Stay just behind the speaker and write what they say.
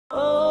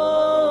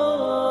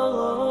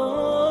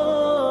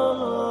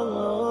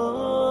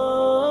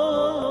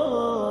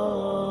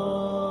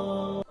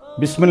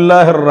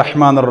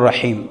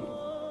बिस्मिल्लाहिर्रहमानिर्रहीम।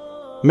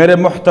 मेरे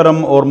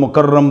मुहतरम और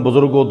मुकर्रम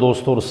बुज़ुर्गों,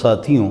 दोस्तों और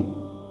साथियों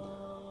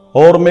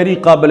और मेरी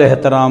काबिल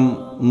एहतराम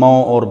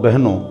माओ और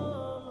बहनों,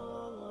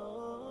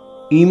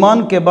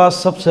 ईमान के बाद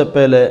सबसे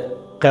पहले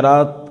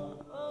क़िरात,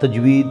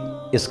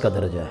 तजवीद इसका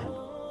दर्जा है।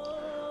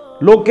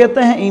 लोग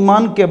कहते हैं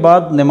ईमान के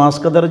बाद नमाज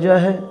का दर्जा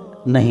है।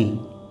 नहीं,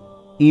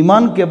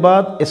 ईमान के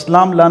बाद,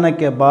 इस्लाम लाने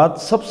के बाद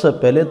सबसे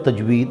पहले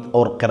तजवीद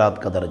और क़िरात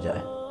का दर्जा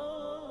है।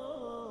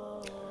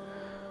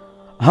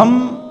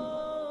 हम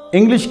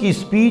इंग्लिश की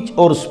स्पीच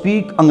और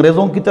स्पीक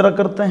अंग्रेज़ों की तरह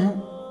करते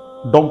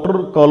हैं। Doctor,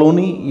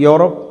 colony,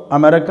 Europe,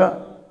 America,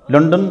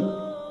 London,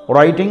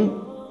 writing.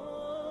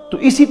 तो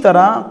इसी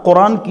तरह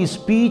कुरान की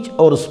स्पीच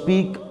और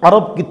स्पीक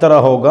अरब की तरह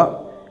होगा।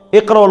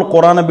 इक़राउल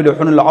कुरान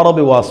बिलहुनिल अरब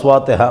व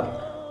अस्वातिहा,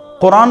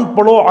 कुरान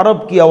पढ़ो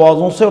अरब की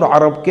आवाज़ों से और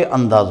अरब के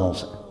अंदाज़ों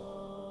से।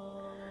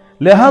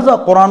 लिहाजा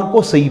कुरान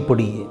को सही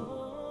पढ़िए।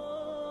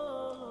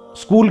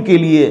 स्कूल के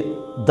लिए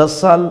 10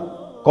 साल,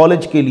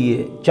 कॉलेज के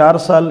लिए 4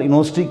 साल,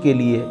 यूनिवर्सिटी के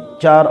लिए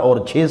 4 और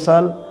 6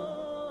 साल।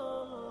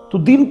 तो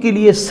दिन के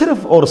लिए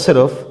सिर्फ और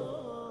सिर्फ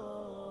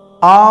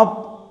आप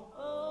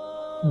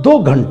 2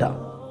 घंटा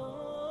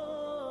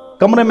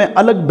कमरे में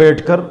अलग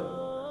बैठकर,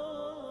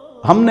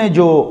 हमने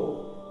जो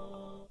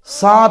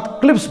 7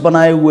 क्लिप्स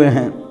बनाए हुए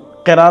हैं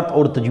क़िरात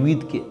और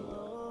तजवीद के,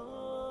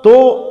 तो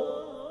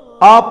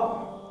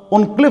आप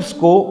उन क्लिप्स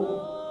को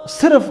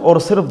सिर्फ और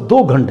सिर्फ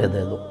 2 घंटे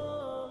दे दो।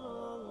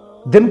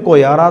 दिन को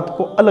या रात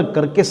को अलग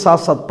करके साथ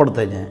साथ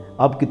पढ़ते जाएं,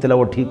 आपकी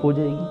तिलावत ठीक हो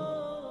जाएगी।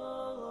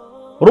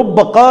 रुब्ब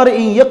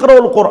क़ारिइन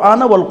यक़रउल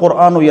कुरान वल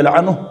कुरान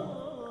यलअनुहु,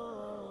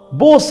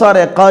 बहुत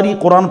सारे कारी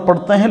कुरान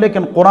पढ़ते हैं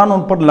लेकिन कुरान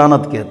उन पर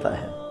लानत कहता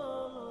है।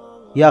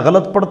 या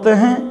गलत पढ़ते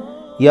हैं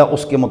या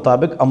उसके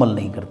मुताबिक अमल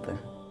नहीं करते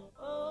हैं।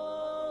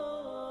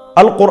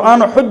 अल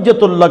कुरान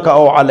हुज्जतुल लका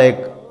औ अलैक,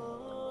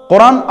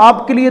 कुरान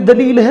आपके लिए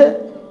दलील है,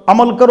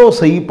 अमल करो,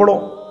 सही पढ़ो।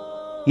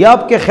 या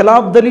आपके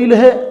खिलाफ दलील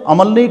है,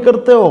 अमल नहीं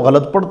करते हो,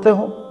 गलत पढ़ते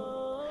हो।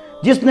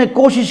 जिसने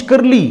कोशिश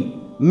कर ली,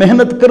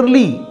 मेहनत कर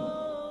ली,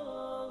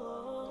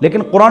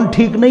 लेकिन कुरान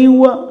ठीक नहीं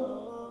हुआ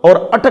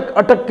और अटक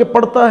अटक के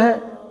पढ़ता है,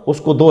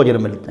 उसको 2 अजर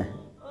मिलते हैं।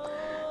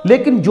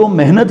 लेकिन जो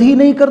मेहनत ही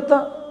नहीं करता,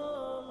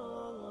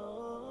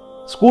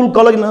 स्कूल,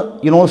 कॉलेज,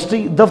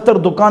 यूनिवर्सिटी, दफ्तर,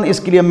 दुकान,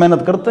 इसके लिए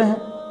मेहनत करते हैं,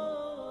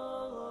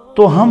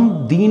 तो हम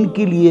दीन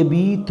के लिए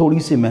भी थोड़ी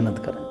सी मेहनत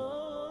करें।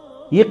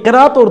 ये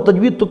क़िरात और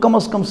तजवीद तो कम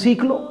से कम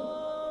सीख लो।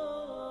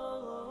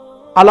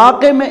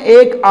 इलाके में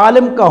एक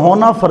आलिम का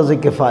होना फ़र्ज़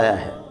किफ़ाया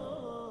है,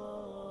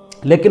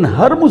 लेकिन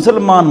हर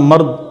मुसलमान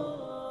मर्द,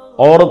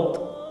 औरत,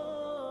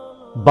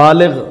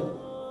 बालिग,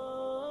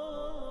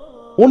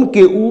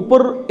 उनके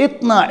ऊपर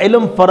इतना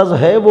इल्म फ़र्ज़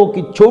है वो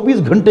कि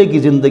 24 घंटे की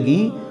ज़िंदगी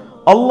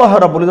अल्लाह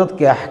रब्बुल इज़्ज़त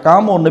के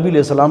अहकाम और नबी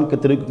अलैहि सलाम के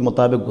तरीक़े के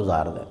मुताबिक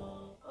गुजार दें।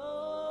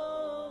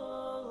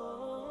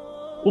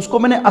 उसको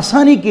मैंने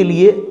आसानी के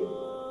लिए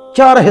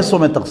 4 हिस्सों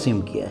में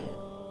तकसीम किया है।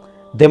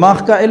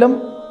 दिमाग का इल्म,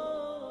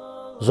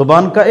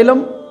 ज़ुबान का इल्म,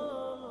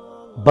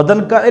 बदन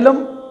का इल्म,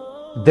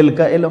 दिल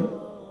का इल्म।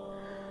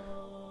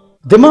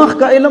 दिमाग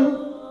का इल्म,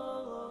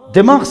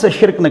 दिमाग से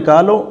शिर्क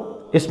निकालो,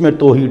 इसमें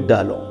तौहीद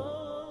डालो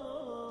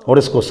और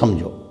इसको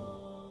समझो।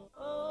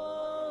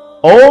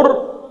 और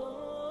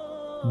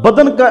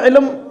बदन का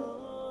इल्म,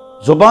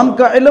 ज़ुबान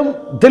का इल्म,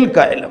 दिल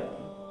का इल्म।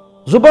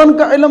 ज़ुबान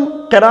का इल्म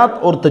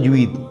क़िरात और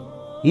तजवीद,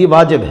 ये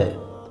वाजिब है।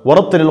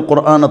 वरत्तिलिल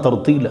कुरान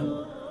तरतीला,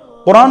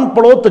 कुरान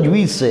पढ़ो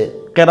तजवीद से,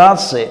 क़िरात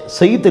से,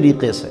 सही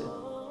तरीके से।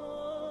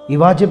 ये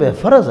वाजिब है,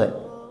 फ़र्ज़ है।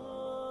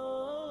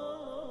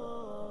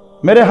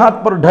 मेरे हाथ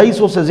पर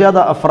 250 से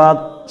ज़्यादा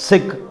अफराद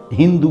सिख,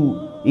 हिंदू,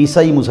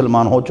 ईसाई,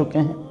 मुसलमान हो चुके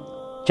हैं,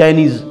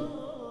 चाइनीज़।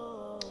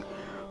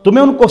 तो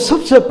मैं उनको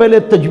सबसे पहले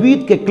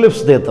तजवीद के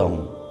क्लिप्स देता हूँ।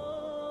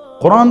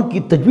 कुरान की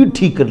तजवीद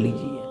ठीक कर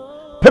लीजिए,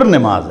 फिर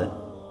नमाज है।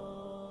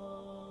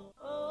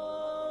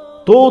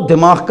 तो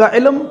दिमाग का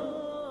इल्म,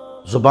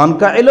 ज़ुबान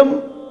का इल्म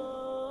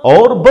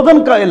और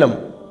बदन का इल्म।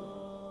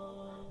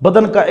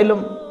 बदन का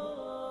इल्म,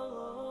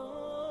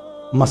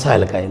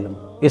 मसाइल का इल्म,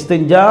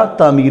 इस्तिंजा,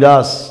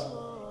 तामीरास।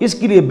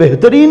 इसके लिए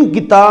बेहतरीन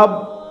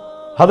किताब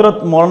हज़रत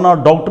मौलाना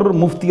डॉक्टर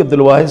मुफ्ती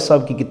अब्दुल वाहिद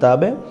साहब की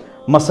किताब है,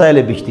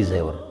 मसाइल बिश्ती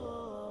ज़ेवर।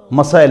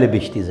 मसाइल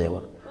बिश्ती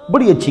ज़ेवर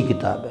बड़ी अच्छी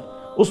किताब है।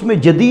 उसमें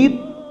जदीद,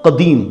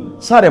 कदीम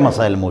सारे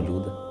मसाइल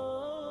मौजूद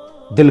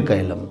हैं। दिल का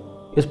इल्म,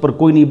 इस पर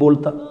कोई नहीं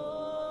बोलता।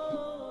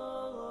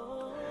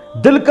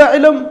 दिल का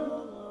इल्म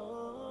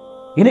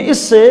यानी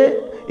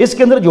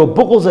इसके अंदर जो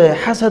बुग़्ज़ है,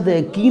 हसद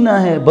है, कीना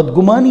है,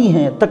 बदगुमानी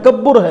है,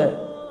 तकब्बुर है,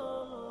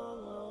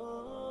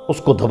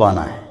 उसको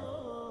दबाना है।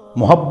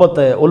 मोहब्बत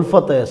है,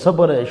 उल्फत है,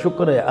 सब्र है,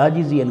 शुक्र है,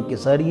 आजिज़ी है,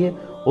 इनकिसारी है,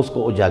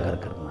 उसको उजागर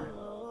करना है।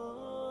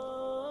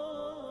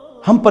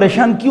 हम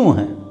परेशान क्यों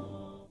हैं?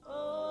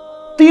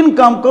 3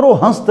 काम करो,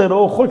 हंसते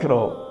रहो, खुश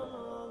रहो।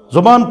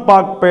 ज़ुबान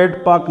पाक,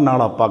 पेट पाक,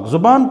 नाड़ा पाक।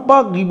 ज़ुबान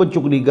पाक गीबत,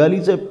 चुगली,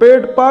 गाली से,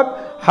 पेट पाक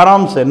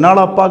हराम से,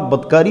 नाड़ा पाक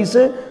बदकारी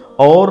से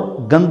और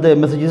गंदे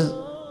मैसेजेस,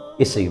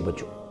 इससे ही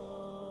बचो।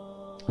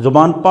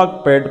 ज़ुबान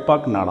पाक, पेट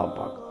पाक, नाड़ा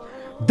पाक।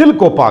 दिल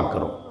को पाक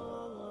करो,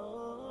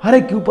 हर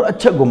एक के ऊपर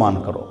अच्छा गुमान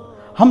करो।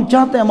 हम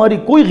चाहते हैं हमारी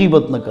कोई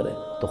गीबत न करे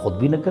तो खुद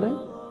भी न करें।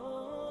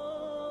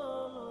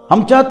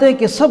 ہم چاہتے ہیں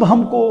کہ سب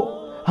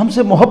ہم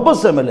سے محبت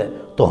سے ملے،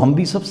 تو ہم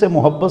بھی سب سے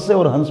محبت سے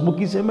اور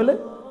ہنسمکھی سے ملے۔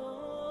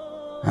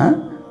 ہاں،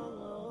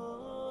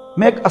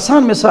 میں ایک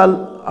آسان مثال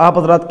آپ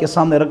حضرات کے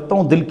سامنے رکھتا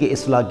ہوں دل کے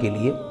اصلاح کے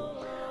لیے۔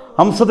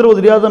 ہم صدر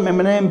وزیر اعظم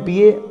ایم پی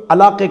اے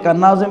علاقے کا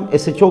ناظم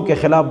SHO کے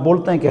خلاف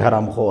بولتے ہیں کہ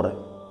حرام خور ہے،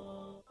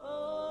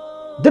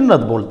 دن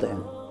رات بولتے ہیں،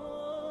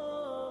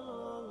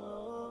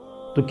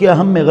 تو کیا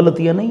ہم میں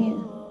غلطیاں نہیں ہیں؟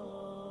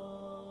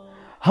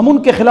 ہم ان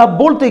کے خلاف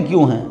بولتے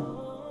کیوں ہیں؟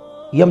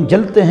 یہ ہم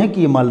جلتے ہیں کہ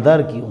یہ مالدار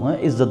کیوں ہیں،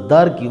 عزت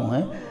دار کیوں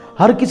ہیں،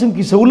 ہر قسم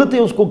کی سہولتیں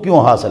اس کو کیوں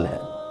حاصل ہے؟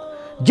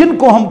 جن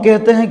کو ہم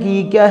کہتے ہیں کہ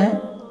یہ کیا ہے،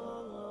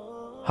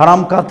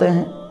 حرام کھاتے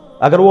ہیں،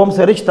 اگر وہ ہم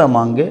سے رشتہ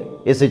مانگے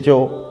SHO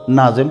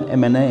ناظم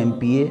MNA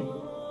MPA،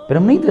 پھر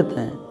ہم نہیں دیتے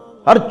ہیں،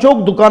 ہر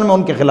چوک دکان میں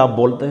ان کے خلاف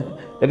بولتے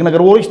ہیں۔ لیکن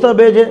اگر وہ رشتہ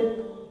بھیجے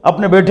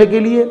اپنے بیٹے کے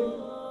لیے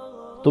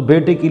تو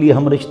بیٹے کے لیے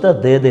ہم رشتہ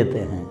دے دیتے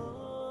ہیں،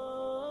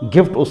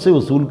 گفٹ اس سے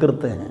وصول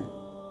کرتے ہیں۔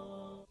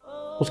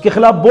 اس کے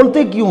خلاف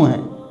بولتے کیوں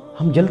ہیں؟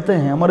 ہم جلتے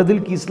ہیں، ہمارے دل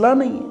کی اصلاح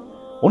نہیں ہے۔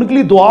 ان کے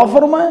لیے دعا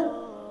فرمائیں،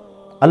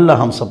 اللہ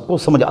ہم سب کو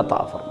سمجھ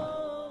عطا فرمائے۔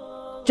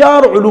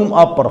 4 علوم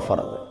آپ پر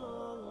فرض ہے،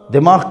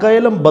 دماغ کا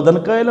علم، بدن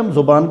کا علم،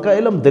 زبان کا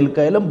علم، دل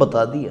کا علم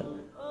بتا دیا۔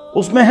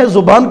 اس میں ہے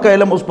زبان کا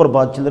علم، اس پر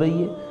بات چل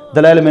رہی ہے،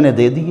 دلائل میں نے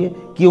دے دیے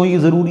کیوں یہ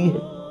ضروری ہے،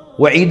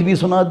 وعید بھی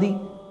سنا دی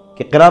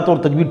کہ قرات اور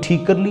تجوید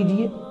ٹھیک کر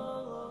لیجئے۔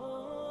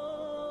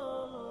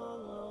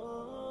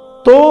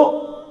 تو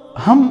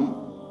ہم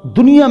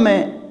دنیا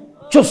میں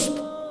چست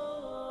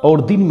اور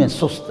دین میں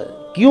سست ہے،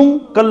 کیوں؟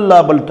 کلا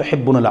بل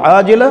تحبون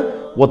العاجلہ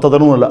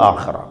وتذرون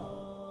الآخرہ۔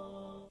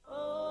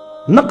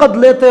 نقد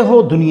لیتے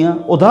ہو دنیا،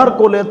 ادھار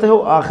کو لیتے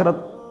ہو آخرت،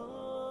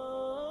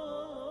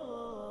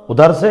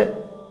 ادھار سے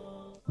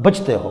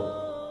بچتے ہو،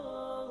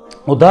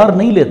 ادھار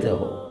نہیں لیتے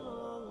ہو۔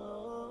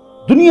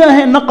 دنیا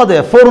ہے، نقد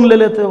ہے، فوراً لے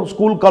لیتے ہو،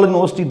 اسکول کالج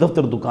یونیورسٹی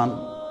دفتر دکان،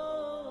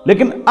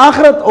 لیکن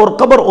آخرت اور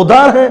قبر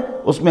ادھار ہے،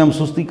 اس میں ہم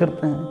سستی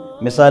کرتے ہیں۔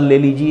 مثال لے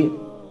لیجئے،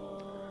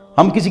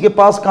 ہم کسی کے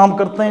پاس کام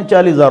کرتے ہیں،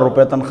 40,000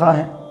 روپے تنخواہ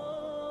ہے،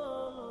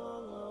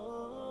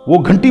 وہ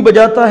گھنٹی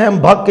بجاتا ہے، ہم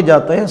بھاگ کے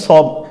جاتے ہیں،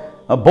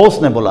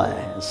 بوس نے بلایا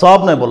ہے،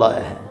 صاحب نے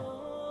بلایا ہے،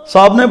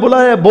 صاحب نے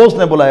بلایا ہے، بوس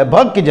نے بلایا ہے،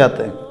 بھاگ کے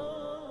جاتے ہیں۔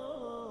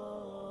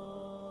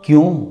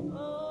 کیوں؟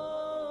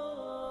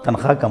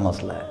 تنخواہ کا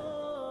مسئلہ ہے۔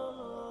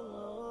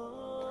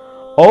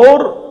 اور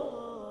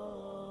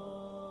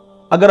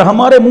اگر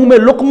ہمارے منہ میں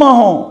لقمہ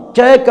ہو،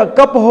 چائے کا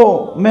کپ ہو،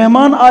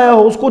 مہمان آیا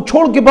ہو، اس کو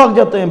چھوڑ کے بھاگ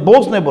جاتے ہیں،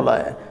 بوس نے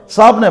بلایا ہے،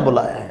 صاحب نے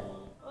بلایا ہے۔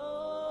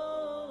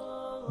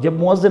 جب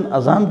مؤذن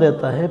اذان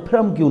دیتا ہے پھر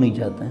ہم کیوں نہیں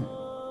جاتے ہیں؟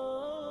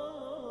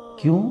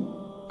 کیوں؟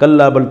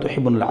 کلا بل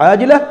تحبون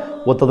العاجلہ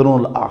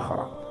وتذرون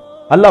الآخرہ۔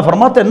 اللہ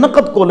فرماتے ہیں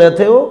نقد کو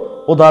لیتے ہو،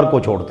 ادھار کو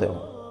چھوڑتے ہو۔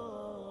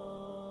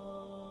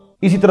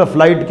 اسی طرح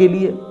فلائٹ کے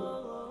لیے،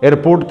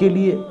 ایئرپورٹ کے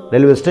لیے،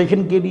 ریلوے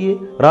اسٹیشن کے لیے،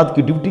 رات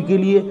کی ڈیوٹی کے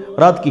لیے،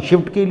 رات کی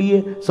شفٹ کے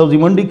لیے، سبزی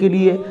منڈی کے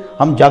لیے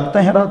ہم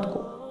جاگتے ہیں رات کو،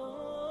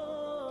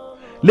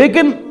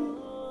 لیکن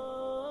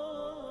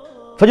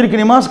فجر کی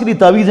نماز کے لیے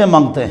تعویذیں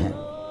مانگتے ہیں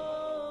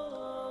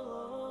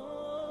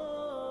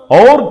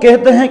اور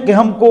کہتے ہیں کہ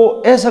ہم کو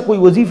ایسا کوئی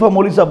وظیفہ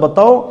مولوی صاحب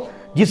بتاؤ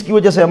جس کی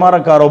وجہ سے ہمارا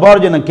کاروبار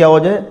جو ہے نا کیا ہو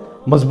جائے،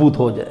 مضبوط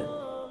ہو جائے۔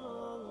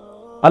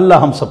 اللہ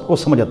ہم سب کو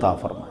سمجھ عطا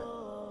فرمائے،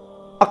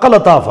 عقل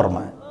عطا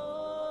فرمائے،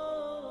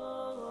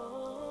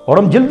 اور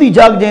ہم جلدی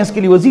جاگ جائیں، اس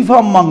کے لیے وظیفہ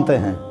ہم مانگتے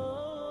ہیں،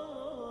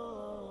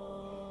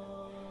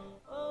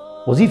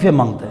 وظیفے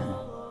مانگتے ہیں۔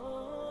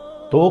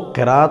 تو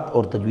قرات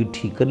اور تجوید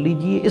ٹھیک کر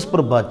لیجئے، اس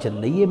پر بات چل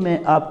رہی ہے۔ میں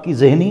آپ کی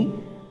ذہنی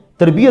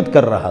تربیت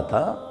کر رہا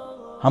تھا،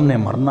 ہم نے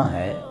مرنا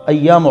ہے،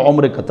 ایام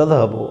عمر کا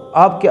تذہب،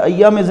 آپ کے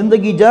ایام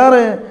زندگی جا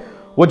رہے ہیں،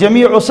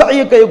 وجمیع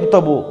سعیک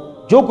یکتب،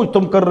 جو کچھ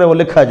تم کر رہے ہو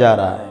لکھا جا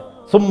رہا ہے،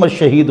 ثم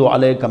الشہید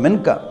علیک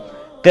منک،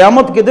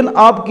 قیامت کے دن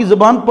آپ کی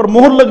زبان پر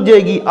مہر لگ جائے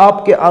گی،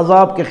 آپ کے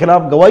عذاب کے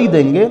خلاف گواہی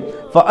دیں گے،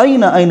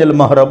 فَأَيْنَ أَيْنَ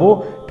الْمَحْرَبُ،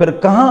 پھر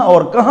کہاں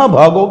اور کہاں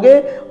بھاگو گے،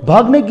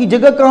 بھاگنے کی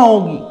جگہ کہاں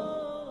ہوگی؟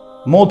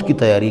 موت کی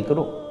تیاری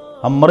کرو،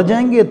 ہم مر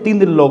جائیں گے، 3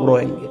 دن لوگ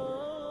روئیں گے،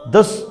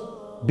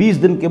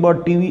 10-20 دن کے بعد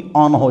ٹی وی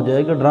آن ہو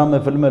جائے گا، ڈرامے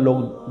فلمیں لوگ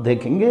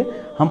دیکھیں گے،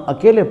 ہم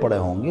اکیلے پڑے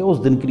ہوں گے،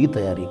 اس دن کے لیے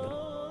تیاری کرو۔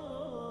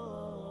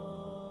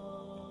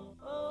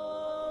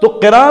 تو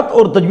قرات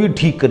اور تجوید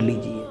ٹھیک کر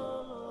لیجئے،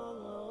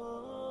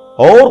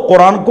 اور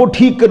قرآن کو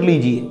ٹھیک کر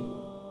لیجئے،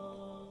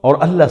 اور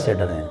اللہ سے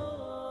ڈریں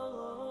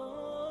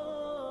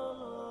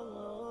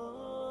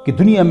کہ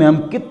دنیا میں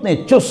ہم کتنے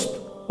چست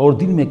اور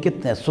دن میں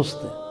کتنے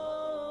سست ہیں۔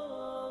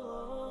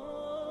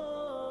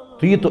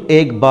 تو یہ تو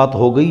ایک بات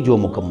ہو گئی جو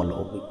مکمل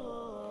ہو گئی۔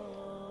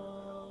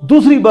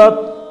 دوسری بات،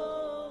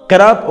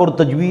 قرات اور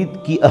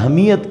تجوید کی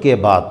اہمیت کے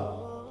بعد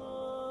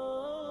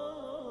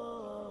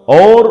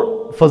اور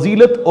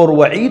فضیلت اور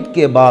وعید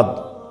کے بعد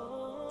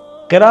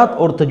قرات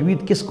اور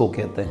تجوید کس کو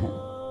کہتے ہیں؟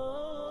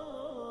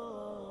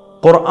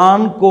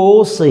 قرآن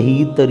کو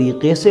صحیح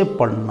طریقے سے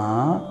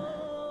پڑھنا،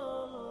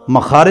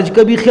 مخارج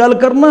کا بھی خیال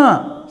کرنا،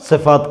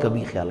 صفات کا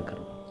بھی خیال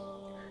کرنا۔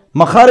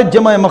 مخارج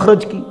جمع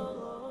مخرج کی،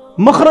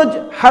 مخرج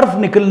حرف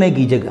نکلنے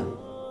کی جگہ،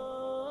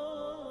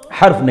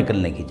 حرف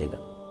نکلنے کی جگہ،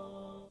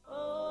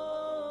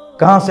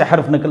 کہاں سے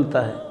حرف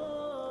نکلتا ہے،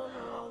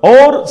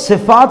 اور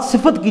صفات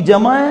صفت کی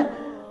جمع ہے،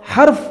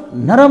 حرف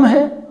نرم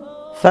ہے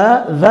فا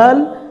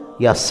ذال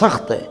یا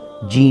سخت ہے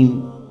جیم؟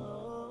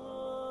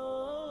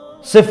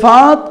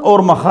 صفات اور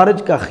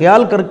مخارج کا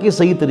خیال کر کے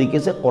صحیح طریقے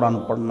سے قرآن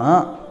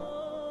پڑھنا،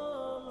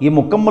 یہ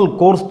مکمل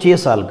کورس 6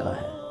 سال کا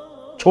ہے،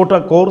 چھوٹا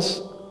کورس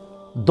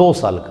 2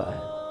 سال کا ہے۔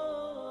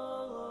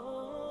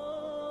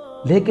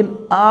 لیکن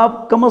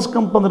آپ کم از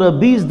کم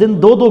 15-20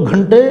 دن 2-2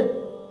 گھنٹے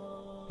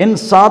ان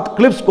 7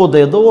 کلپس کو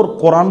دے دو اور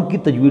قرآن کی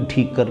تجوید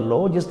ٹھیک کر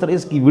لو۔ جس طرح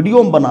اس کی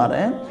ویڈیو ہم بنا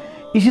رہے ہیں،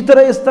 اسی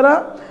طرح اس طرح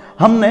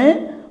ہم نے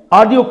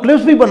آڈیو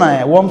کلپس بھی بنائے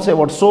ہیں، وہ ہم سے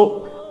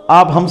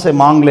آپ ہم سے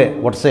مانگ لیں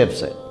واٹس ایپ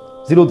سے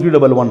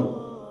 0311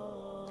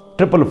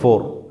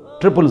 444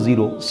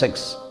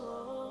 0006،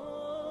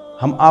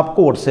 ہم آپ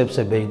کو واٹس ایپ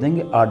سے بھیج دیں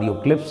گے آڈیو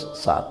کلپس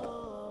 7۔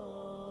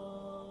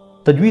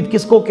 تجوید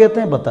کس کو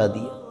کہتے ہیں بتا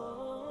دیا،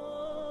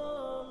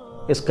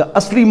 اس کا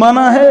اصلی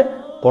معنی ہے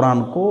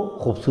قرآن کو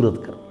خوبصورت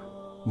کرنا،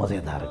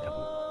 مزیدار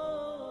کرنا۔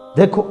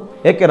 دیکھو،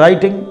 ایک ہے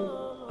رائٹنگ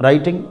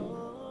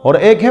اور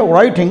ایک ہے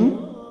رائٹنگ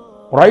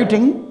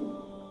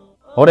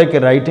اور ایک ہے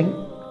رائٹنگ،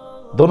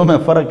 دونوں میں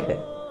فرق ہے۔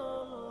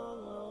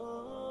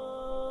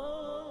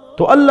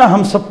 تو اللہ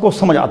ہم سب کو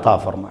سمجھ عطا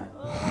فرمائے،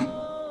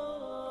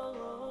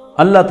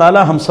 اللہ تعالی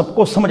ہم سب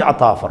کو سمجھ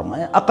عطا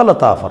فرمائے، عقل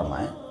عطا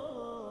فرمائے۔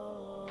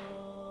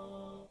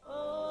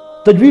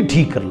 تجوید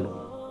ٹھیک کر لو۔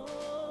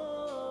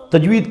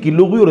 تجوید کی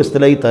لغوی اور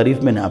اصطلاحی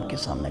تعریف میں نے آپ کے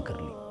سامنے کر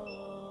لی۔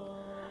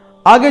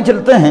 آگے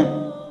چلتے ہیں،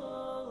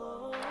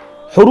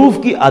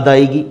 حروف کی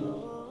ادائیگی،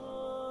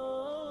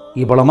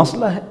 یہ بڑا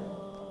مسئلہ ہے،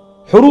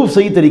 حروف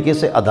صحیح طریقے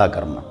سے ادا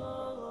کرنا۔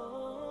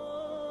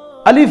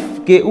 الف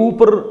کے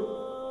اوپر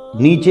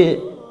نیچے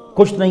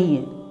کچھ نہیں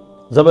ہے،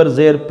 زبر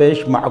زیر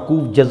پیش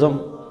معکوف جزم،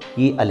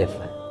 یہ الف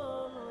ہے۔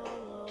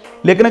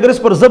 لیکن اگر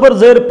اس پر زبر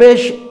زیر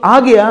پیش آ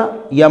گیا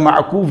یا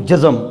معکوف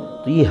جزم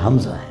تو یہ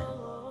حمزہ ہے۔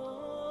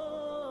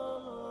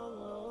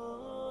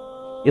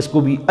 اس کو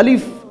بھی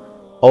الف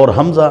اور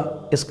حمزہ،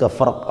 اس کا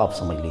فرق آپ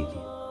سمجھ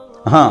لیجیے۔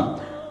 ہاں،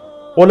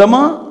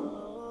 علماء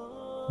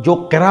جو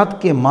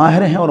قرات کے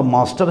ماہر ہیں اور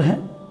ماسٹر ہیں،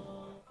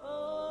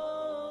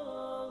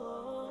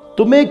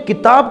 تمہیں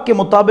کتاب کے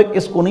مطابق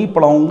اس کو نہیں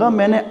پڑھاؤں گا،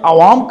 میں نے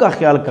عوام کا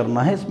خیال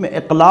کرنا ہے۔ اس میں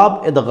اقلاب،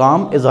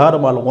 ادغام، اظہار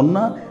بالغنہ،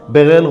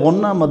 بغیر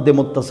غنہ، مد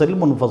متصل،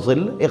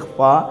 منفصل،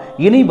 اخفاء،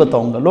 یہ نہیں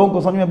بتاؤں گا، لوگوں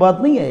کو سمجھ میں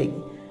بات نہیں آئے گی۔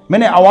 میں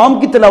نے عوام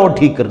کی تلاوت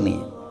ٹھیک کرنی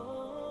ہے۔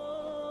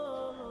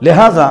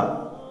 لہذا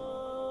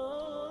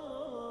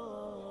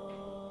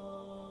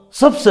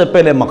سب سے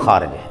پہلے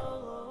مخارج ہے،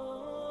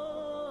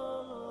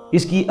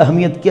 اس کی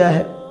اہمیت کیا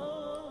ہے؟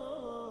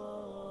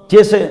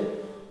 جیسے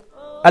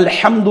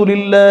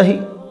الحمدللہ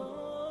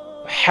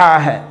ہا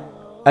ہے،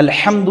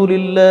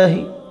 الحمدللہ،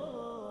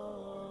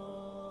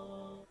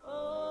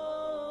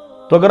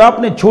 تو اگر آپ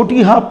نے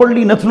چھوٹی ہا پڑھ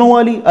لی نتنوں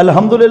والی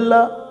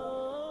الحمدللہ،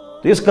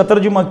 تو اس کا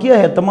ترجمہ کیا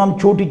ہے؟ تمام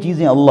چھوٹی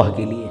چیزیں اللہ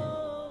کے لیے،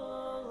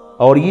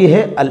 اور یہ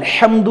ہے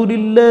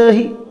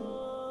الحمدللہ،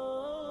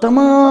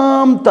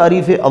 تمام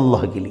تعریفیں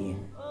اللہ کے لیے۔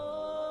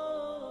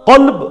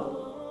 قلب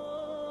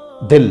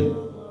دل،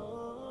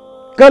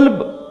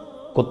 قلب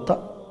کتا،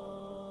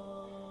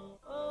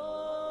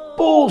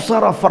 بہت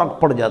سارا فرق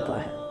پڑ جاتا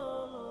ہے۔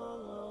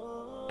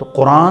 تو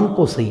قرآن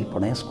کو صحیح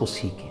پڑھیں، اس کو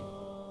سیکھیں،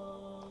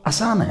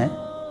 آسان ہے،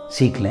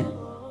 سیکھ لیں،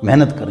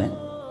 محنت کریں۔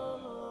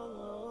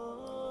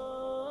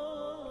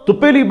 تو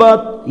پہلی بات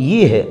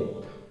یہ ہے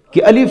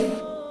کہ الف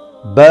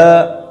ب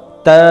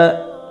ت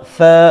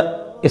ث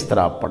اس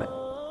طرح آپ پڑھیں۔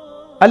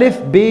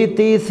 الف بے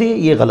تے سے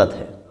یہ غلط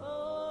ہے۔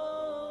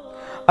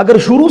 اگر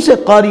شروع سے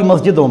قاری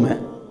مسجدوں میں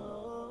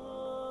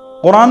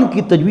قرآن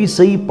کی تجوید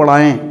صحیح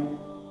پڑھائیں،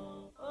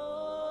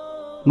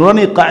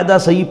 نورانی قاعدہ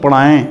صحیح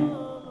پڑھائیں،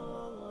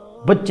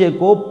 بچے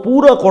کو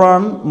پورا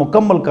قرآن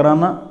مکمل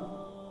کرانا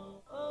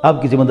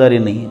آپ کی ذمہ داری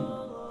نہیں ہے۔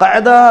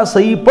 قاعدہ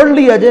صحیح پڑھ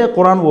لیا جائے،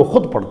 قرآن وہ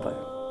خود پڑھتا ہے۔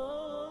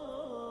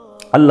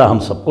 اللہ ہم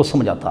سب کو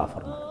سمجھ عطا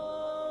فرمائے۔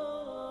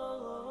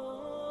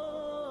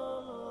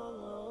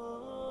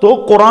 تو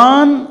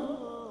قرآن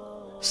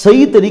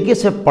صحیح طریقے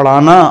سے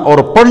پڑھانا اور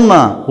پڑھنا،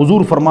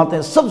 حضور فرماتے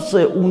ہیں سب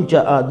سے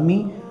اونچا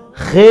آدمی،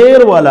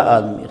 خیر والا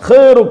آدمی،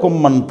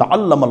 خیرکم من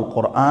تعلم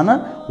القرآن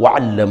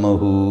وعلمہ،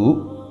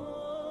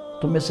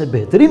 تم میں سے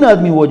بہترین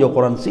آدمی وہ جو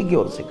قرآن سیکھے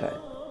اور سکھائے۔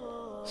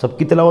 سب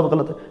کی تلاوت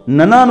غلط ہے،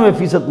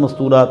 99%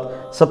 مستورات،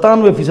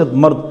 97%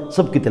 مرد،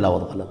 سب کی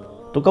تلاوت غلط،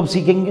 تو کب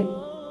سیکھیں گے؟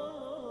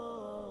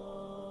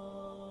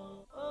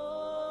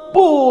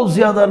 بہت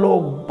زیادہ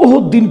لوگ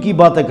بہت دن کی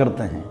باتیں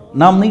کرتے ہیں،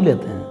 نام نہیں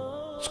لیتے ہیں،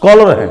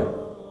 اسکالر ہیں،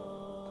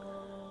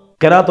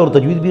 قرات اور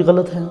تجوید بھی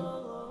غلط ہے،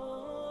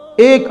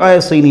 ایک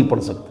آیت صحیح نہیں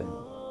پڑھ سکتے،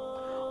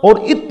 اور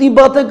اتنی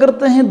باتیں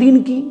کرتے ہیں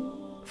دین کی،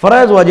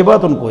 فرائض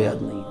واجبات ان کو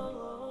یاد نہیں،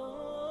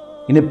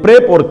 انہیں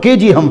پریپ اور کے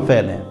جی ہم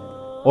فیل ہیں،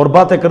 اور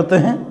باتیں کرتے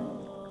ہیں،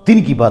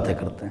 دین کی باتیں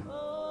کرتے ہیں۔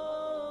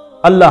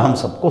 اللہ ہم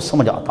سب کو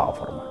سمجھ عطا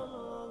فرمائے۔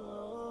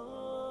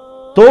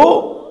 تو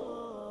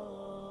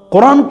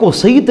قرآن کو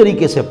صحیح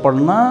طریقے سے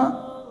پڑھنا،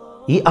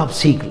 یہ آپ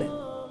سیکھ لیں۔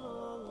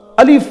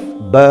 الف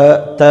ب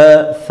ت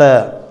ث،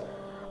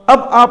 اب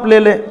آپ لے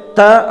لیں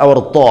تا اور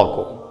طا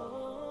کو،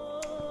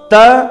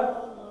 تا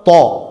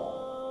طا،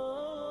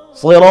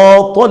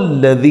 صراط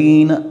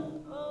الذین،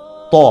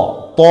 طا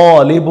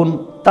طالب،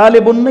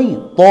 तालिबुन नहीं,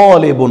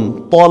 तालिबुन,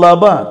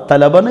 तौलबा,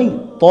 तलबा नहीं,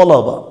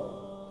 तौलबा।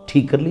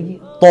 ठीक कर लीजिए,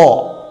 तो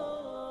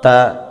ता।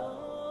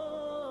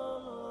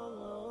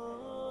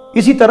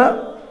 इसी तरह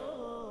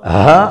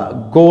हा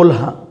गोल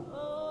हा,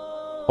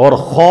 और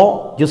खौ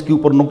जिसके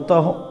ऊपर नुक्ता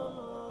हो,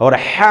 और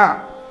हा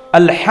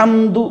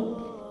अल्हम्दु,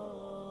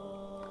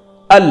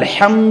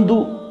 अल्हम्दु।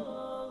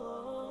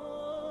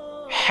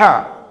 हा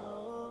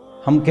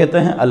हम कहते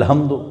हैं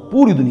अल्हम्दु,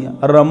 पूरी दुनिया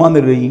अर्रहमान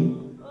अर्रहीम,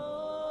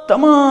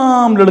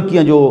 तमाम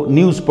लड़कियां जो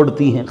न्यूज़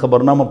पढ़ती हैं,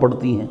 खबरनामा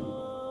पढ़ती हैं,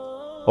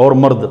 और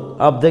मर्द,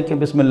 आप देखें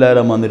बिस्मिल्लाह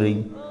रहमान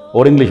रहीम,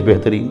 और इंग्लिश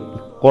बेहतरीन,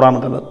 कुरान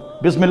गलत,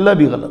 बिस्मिल्लाह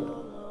भी गलत।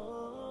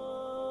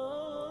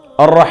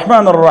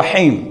 अर्रहमान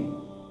अर्रहीम,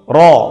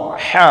 रा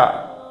हा,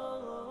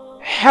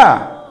 हा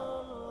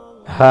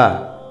हा,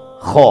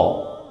 खौ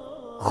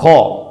खौ,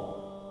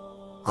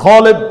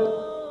 खालिब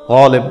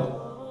गालिब,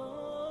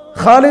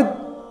 खालिद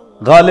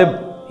गालिब,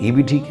 ये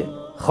भी ठीक है,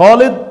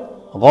 खालिद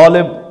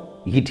गालिब,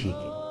 ये ठीक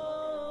है।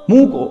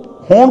 मुंह को,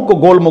 होंठ को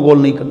गोल मगोल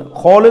नहीं करना,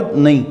 खालिद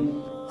नहीं,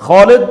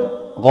 खालिद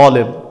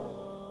गालिब,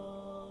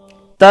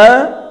 त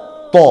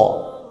तो।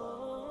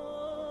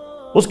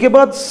 उसके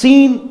बाद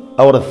सीन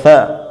और थ,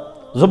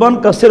 जुबान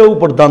का सिर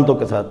ऊपर दांतों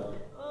के साथ,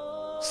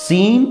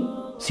 सीन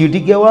सीटी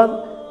की आवाज,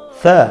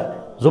 थ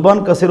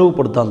जुबान का सिर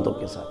ऊपर दांतों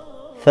के साथ,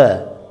 थ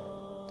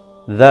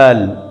ذال,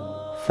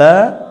 थ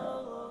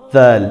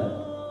ذال,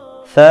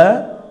 थ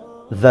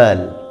ذال।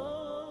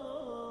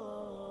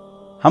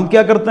 हम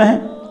क्या करते हैं,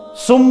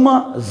 सुम्मा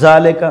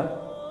ज़ालिका,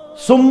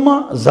 सुम्मा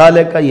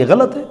ज़ालिका, ये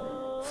गलत है,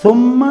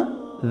 सुम्मा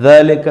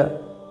ज़ालिका,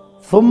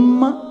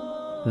 सुम्मा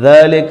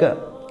ज़ालिका,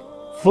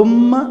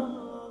 सुम्मा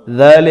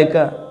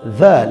ज़ालिका,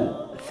 ज़ाल,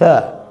 थ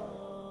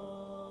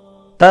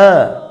त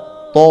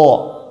तो,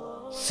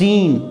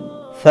 सीन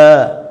थ,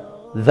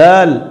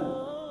 ज़ाल,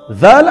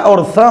 ज़ाल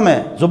और थ में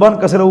जुबान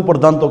का सिर ऊपर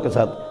दांतों के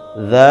साथ,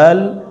 ज़ाल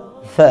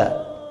थ।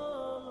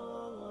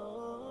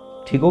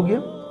 ठीक हो गया।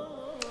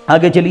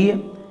 आगे चलिए,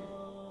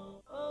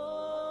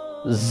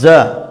 ज,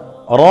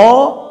 रा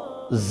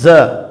ज,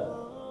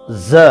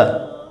 ज,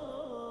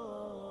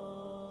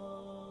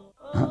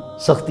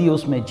 सख्ती है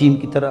उसमें, जीम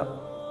की तरह,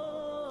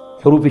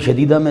 हरूफ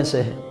शदीदा में से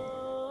है।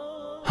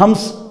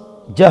 हम्स,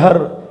 जहर,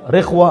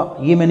 रिख्वा,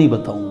 ये मैं नहीं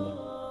बताऊंगा,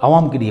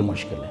 आवाम के लिए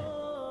मुश्किल है।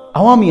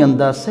 अवामी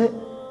अंदाज से,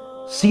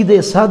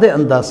 सीधे सादे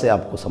अंदाज से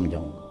आपको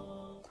समझाऊंगा।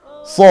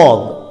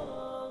 सौद,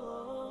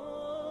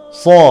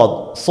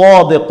 सौद,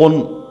 सौदिकुन,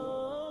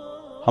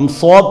 हम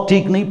सौद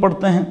ठीक नहीं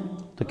पढ़ते हैं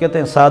तो कहते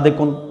हैं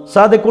सादिकुन,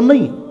 सादिकुन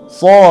नहीं,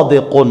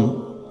 सौदिकुन,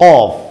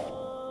 कौफ,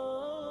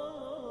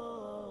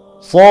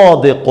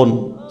 सौदिकुन,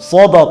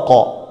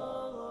 सौदक़ा,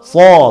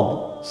 सौद,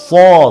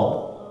 सौद,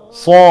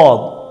 सौद,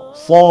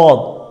 सौद,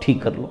 ठीक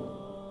कर लो।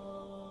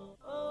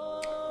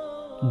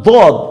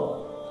 दौद,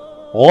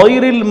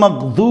 गैरिल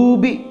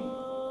मग़दूबि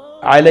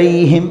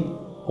अलैहिम,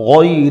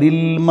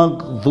 गैरिल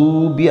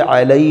मग़दूबि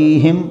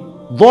अलैहिम।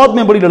 दौद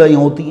में बड़ी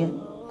लड़ाइयाँ होती हैं।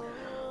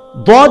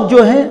 दौद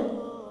जो है,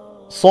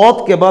 सौद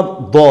के बाद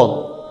दौद,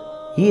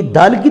 ये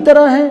दाल की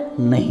तरह है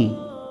नहीं,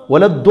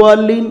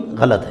 वलद्दालिन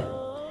गलत है।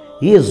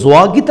 ये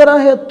ज़्वा की तरह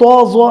है,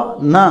 तो ज़्वा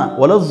ना,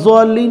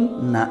 वलद्दालिन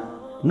ना,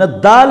 न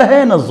दाल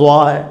है न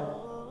ज़्वा है,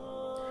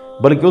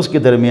 बल्कि उसके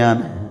दरमियान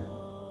है।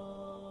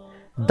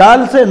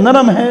 दाल से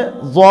नरम है,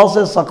 ज़्वा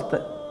से सख्त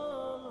है,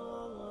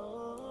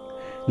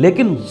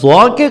 लेकिन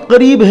ज़्वा के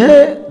करीब है,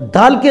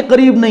 दाल के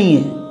करीब नहीं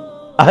है।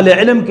 अहले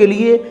इल्म के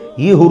लिए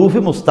ये हुरूफ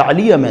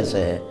मुस्तालिया में से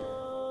है।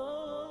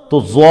 तो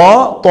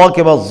ज़्वा, तो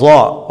के बाद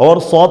ज़्वा, और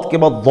सौद के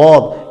बाद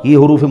दौद, ये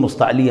हुरूफ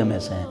मुस्तालिया में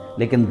से हैं,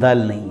 लेकिन दाल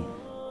नहीं है।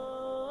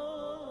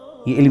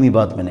 ये इल्मी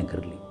बात मैंने कर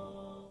ली।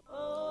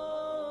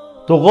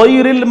 तो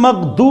गैरिल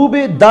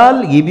मग़दूबे,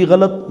 दाल, ये भी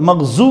गलत,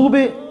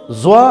 मग़ज़ूबे,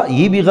 ज़्वा,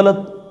 ये भी गलत,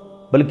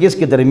 बल्कि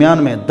इसके दरमियान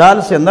में,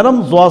 दाल से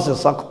नरम, ज़्वा से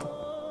सख्त,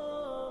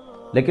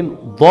 लेकिन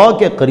ज़्वा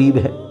के करीब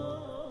है।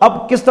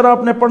 अब किस तरह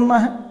आपने पढ़ना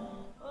है,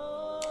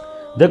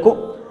 देखो,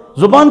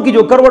 जुबान की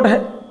जो करवट है,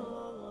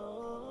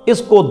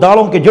 इसको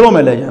दाढ़ों के जड़ों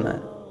में ले जाना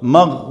है।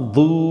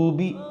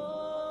 मग़दूबी,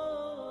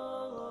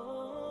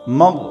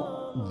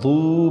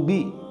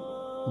 मग़दूबी,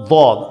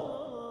 दौद,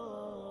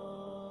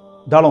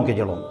 दाढ़ों के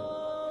जड़ों में,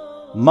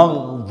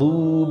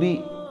 मग़दूबी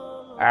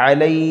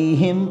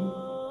अलैहिम,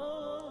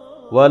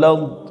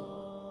 वलद,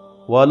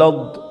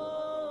 वलद,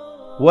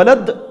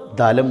 वलद,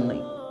 दालम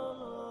नहीं,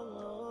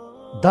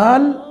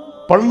 दाल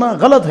पढ़ना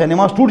गलत है,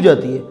 नमाज टूट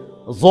जाती है।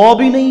 ज़ौ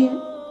भी नहीं है,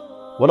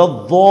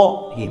 वलद ज़ौ,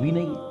 ये भी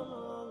नहीं है।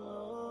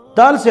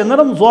 दाल से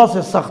नरम, ज़्वा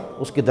से सख्त,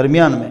 उसके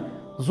दरमियान में,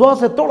 ज़्वा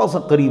से थोड़ा सा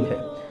करीब है।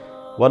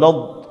 वलद,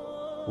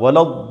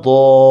 वलद्दालीन,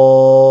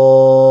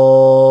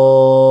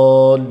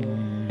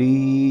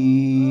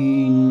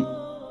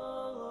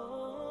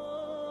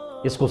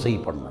 इसको सही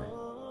पढ़ना है।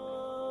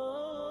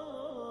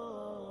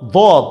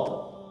 दौद,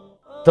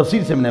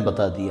 तफसील से मैंने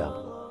बता दिया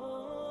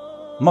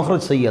आपको,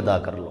 मखरज सही अदा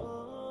कर लो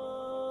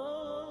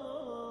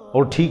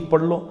और ठीक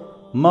पढ़ लो।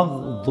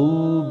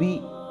 मग़दूबी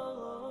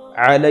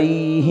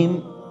अलैहिम,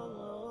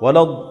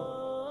 वलद,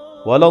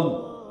 वलद,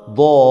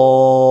 दो,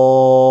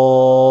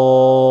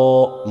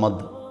 मद,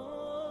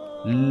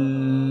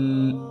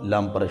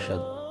 लाम पर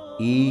शद,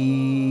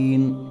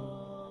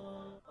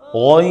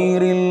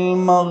 غير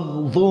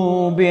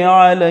المغضوب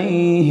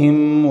عليهم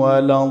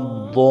ولا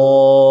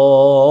الضالين.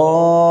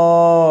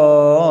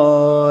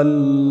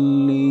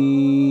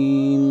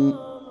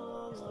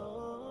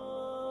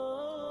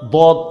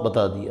 ضاد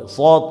بتا دیا،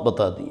 صاد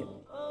بتا دیا،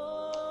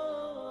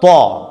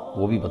 طا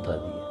وہ بھی بتا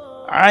دیا،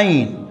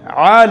 عین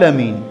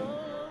عالمین.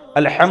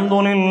 الحمد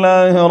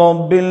للہ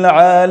رب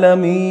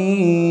العالمین.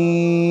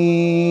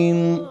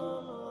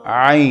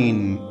 عین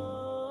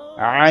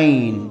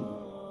عین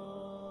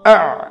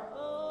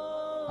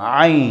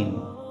عین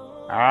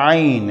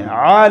عین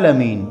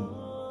عالمین.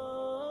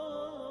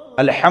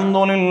 الحمد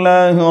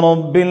للہ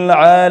رب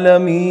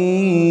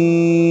العالمین.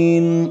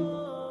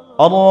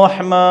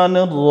 الرحمن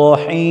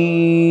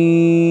الرحیم.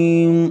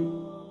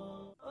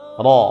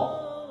 را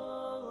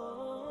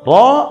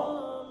را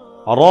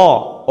را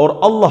اور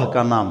اللہ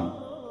کا نام،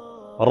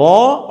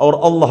 را اور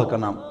اللہ کا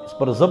نام، اس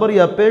پر زبر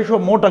یا پیش ہو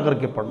موٹا کر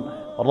کے پڑھنا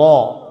ہے. را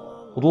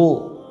رو.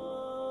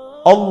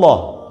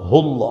 اللہ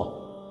اللہ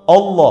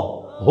اللہ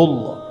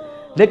اللہ.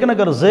 لیکن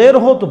اگر زیر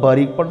ہو تو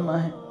باریک پڑھنا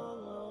ہے.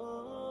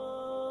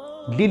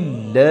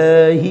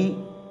 للہ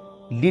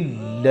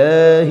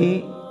للہ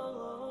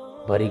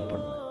باریک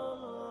پڑھنا ہے.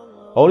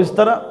 اور اس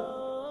طرح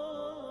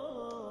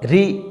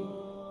ری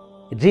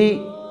ری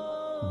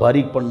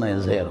باریک پڑھنا ہے،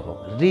 زیر ہو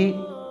ری،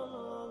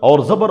 اور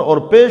زبر اور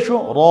پیش ہو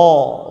را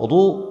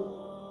رو.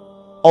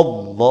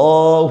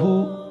 اللہ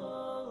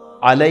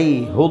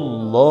علیہ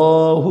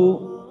اللہ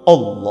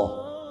اللہ.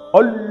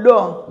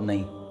 اللہ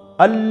نہیں،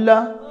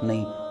 اللہ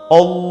نہیں،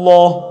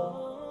 اللہ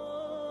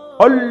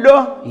اللہ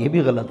یہ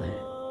بھی غلط ہے،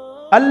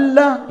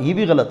 اللہ یہ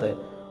بھی غلط ہے.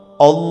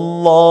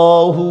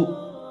 اللہ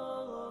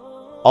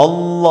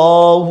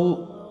اللہ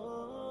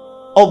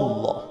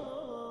اللہ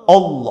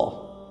اللہ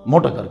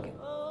موٹا کر کے.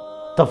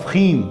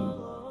 تفخیم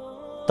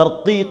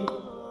ترقیق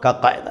کا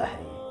قاعدہ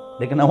ہے،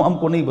 لیکن عوام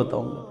کو نہیں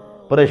بتاؤں گا،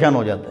 پریشان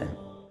ہو جاتے ہیں.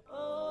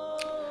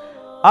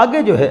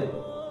 آگے جو ہے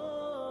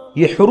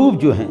یہ حروف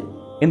جو ہیں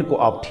ان کو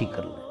آپ ٹھیک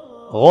کر لیں.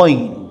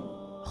 غین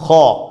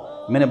خا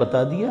میں نے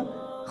بتا دیا.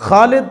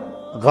 خالد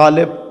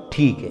غالب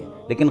ٹھیک ہے،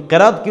 لیکن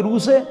قرات کی روح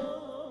سے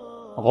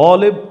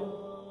غالب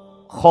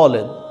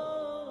خالد،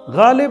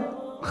 غالب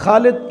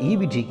خالد یہ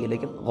بھی ٹھیک ہے،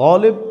 لیکن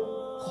غالب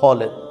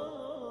خالد.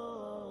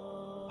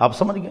 آپ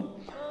سمجھ گئے؟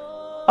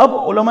 اب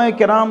علماء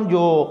کرام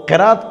جو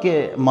قرات کے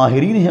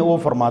ماہرین ہیں وہ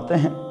فرماتے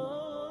ہیں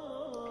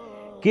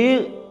کہ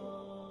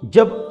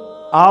جب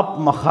آپ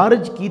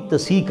مخارج کی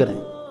تصحیح کریں،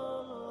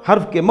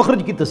 حرف کے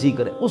مخرج کی تصحیح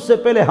کریں، اس سے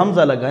پہلے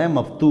حمزہ لگائیں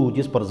مفتوح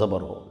جس پر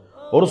زبر ہو،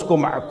 اور اس کو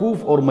معکوف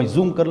اور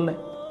مجزوم کر لیں.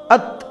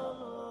 ات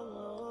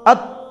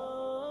ات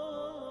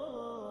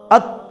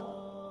ات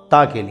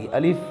تا کے لیے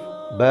الف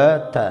ب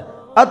تا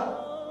ات،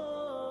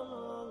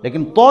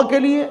 لیکن تو کے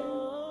لیے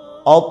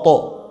اوتو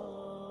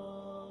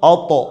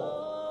اوتو.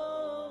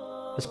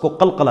 اس کو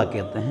قلقلہ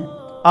کہتے ہیں،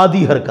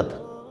 آدھی حرکت.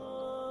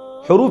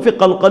 حروف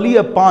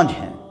قلقلیہ 5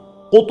 ہیں.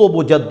 قطب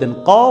جد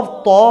قاف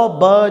طا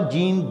با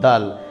جیم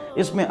دال،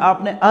 اس میں آپ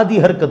نے آدھی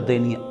حرکت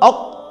دینی ہے. اق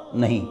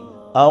نہیں،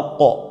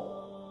 اق.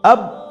 اب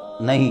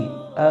نہیں،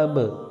 اب.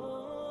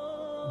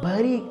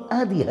 باریک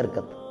آدھی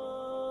حرکت،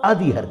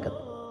 آدھی حرکت.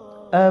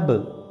 اب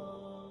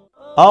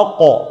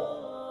اق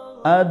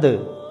اد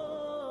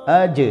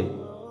اج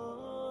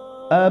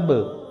اب.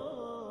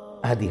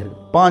 آدھی حرکت.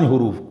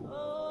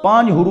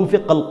 5 حروف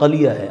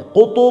قلقلیہ ہے.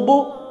 قطب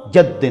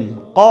جد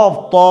قاف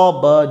طا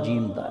با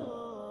جیم دال.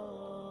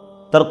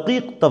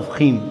 ترقیق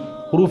تفخیم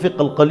حروف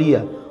قلقلیہ،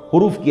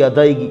 حروف کی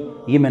ادائیگی،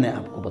 یہ میں نے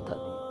آپ کو بتا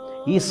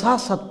دی. یہ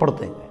ساتھ ساتھ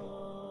پڑھتے ہیں.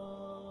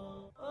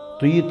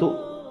 تو یہ تو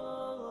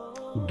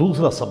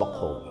دوسرا سبق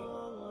ہو گیا.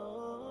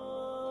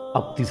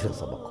 اب تیسرا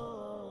سبق ہو.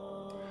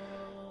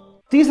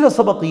 تیسرا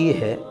سبق یہ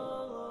ہے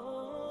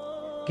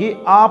کہ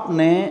آپ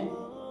نے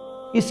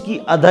اس کی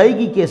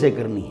ادائیگی کیسے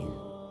کرنی ہے.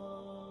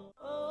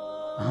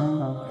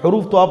 ہاں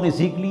حروف تو آپ نے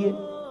سیکھ لیے،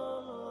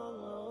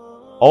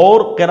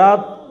 اور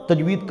قرات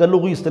تجوید کا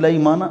لغوی اصطلاحی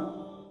معنی،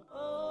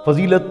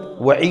 فضیلت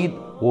وعید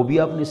وہ بھی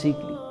آپ نے سیکھ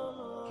لی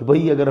کہ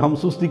بھئی اگر ہم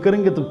سستی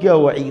کریں گے تو کیا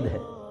وعید ہے.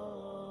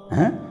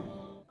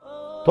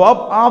 تو اب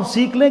آپ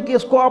سیکھ لیں کہ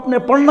اس کو آپ نے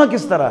پڑھنا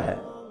کس طرح ہے،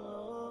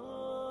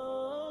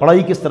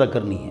 پڑھائی کس طرح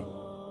کرنی ہے.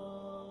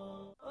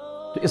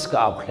 تو اس کا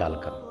آپ خیال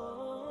کریں.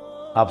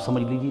 آپ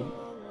سمجھ لیجئے،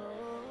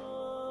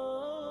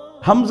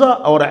 حمزہ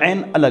اور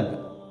عین الگ.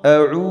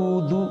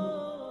 اعوذ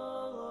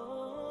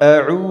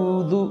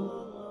اعوذ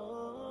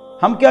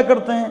ہم کیا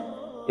کرتے ہیں،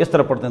 اس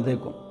طرح پڑھتے ہیں.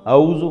 دیکھو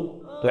اعوذ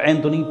تو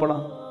عین تو نہیں پڑھا،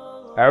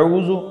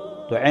 اعوذ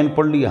تو عین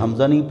پڑھ لی،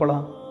 حمزہ نہیں پڑھا.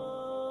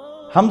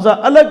 حمزہ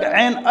الگ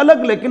عین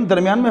الگ، لیکن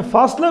درمیان میں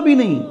فاصلہ بھی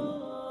نہیں.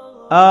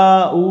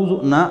 اعوذ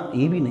نہ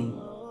یہ بھی نہیں.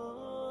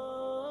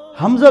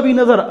 حمزہ بھی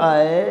نظر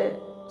آئے،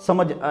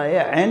 سمجھ آئے،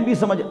 عین بھی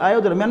سمجھ آئے،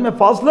 اور درمیان میں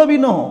فاصلہ بھی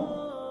نہ ہو،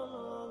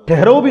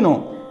 ٹھہرو بھی نہ ہو.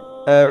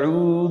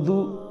 اعوذ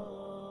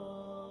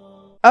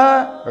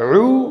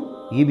اعو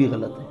یہ بھی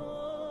غلط ہے،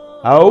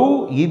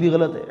 او یہ بھی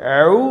غلط ہے،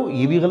 او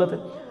یہ بھی غلط ہے.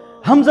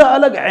 حمزہ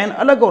الگ عین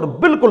الگ اور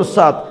بالکل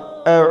ساتھ.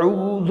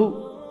 اعوذ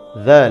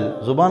ذال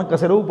زبان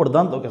کسر اوپر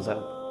دانتوں کے ساتھ.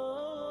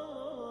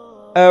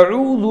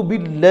 اعوذ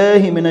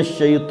باللہ من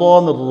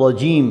الشیطان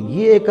الرجیم،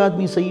 یہ ایک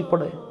آدمی صحیح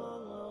پڑھے؟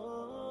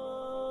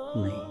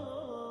 نہیں،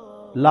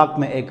 لاکھ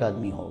میں ایک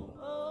آدمی ہوگا۔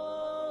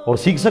 اور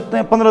سیکھ سکتے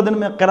ہیں 15 دن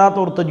میں قرات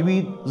اور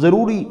تجوید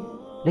ضروری،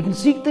 لیکن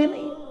سیکھتے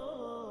نہیں۔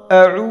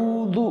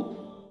 اعوذ،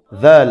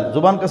 ذال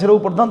زبان کا سرا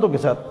اوپر دانتوں کے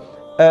ساتھ،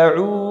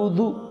 اعوذ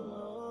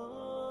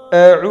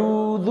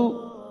اعوذ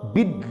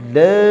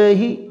باللہ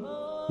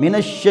من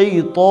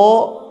الشیطان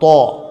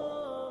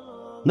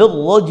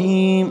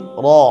الرجیم،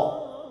 را،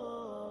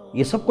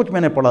 یہ سب کچھ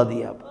میں نے پڑھا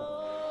دیا آپ کو۔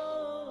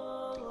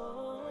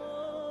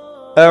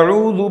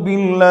 اعوذ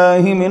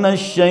باللہ من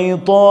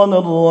الشیطان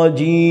الرجیم،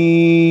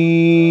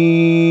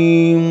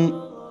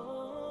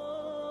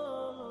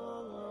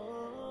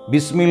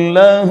 بسم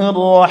اللہ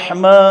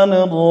الرحمن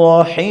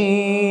الرحیم۔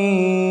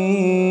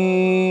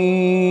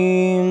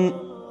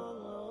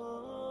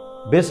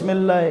 بسم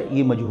اللہ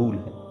یہ مجہول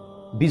ہے،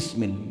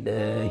 بسم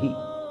اللہ،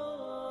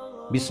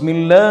 بسم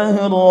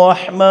اللہ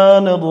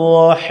الرحمن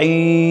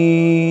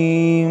الرحیم۔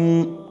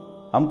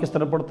 ہم کس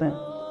طرح پڑھتے ہیں؟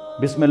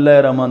 بسم اللہ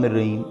الرحمن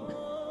الرحیم،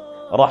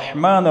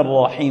 رحمن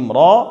الرحیم،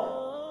 را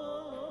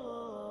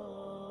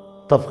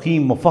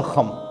تفخیم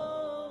مفخم،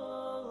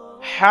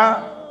 ح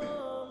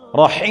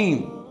رحیم،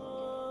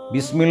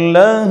 بسم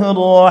اللہ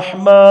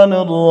الرحمن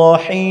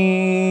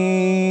الرحیم۔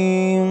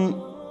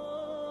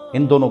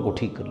 ان دونوں کو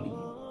ٹھیک کر لیجیے۔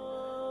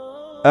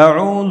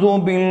 اعوذ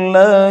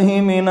باللہ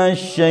من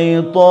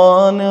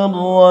الشیطان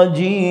الرجیم،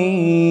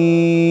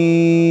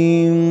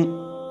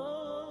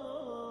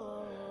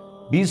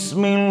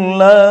 بسم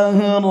اللہ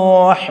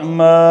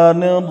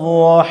الرحمن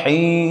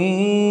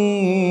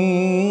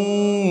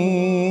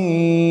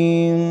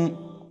الرحیم۔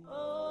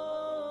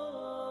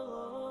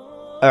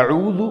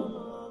 اعوذ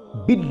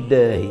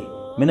باللہ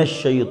من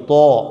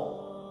الشیطان،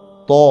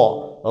 طا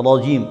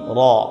رجیم،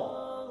 را،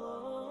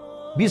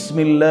 بسم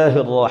اللہ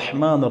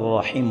الرحمن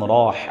الرحیم،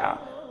 راح۔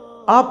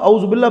 آپ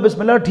اعوذ باللہ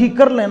بسم اللہ ٹھیک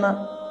کر لینا،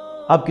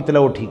 آپ کی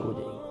تلاوت ٹھیک ہو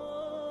جائے گی۔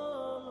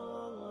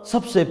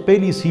 سب سے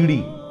پہلی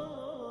سیڑھی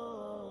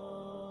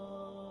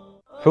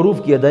حروف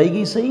کی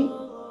ادائیگی صحیح،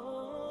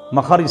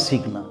 مخارج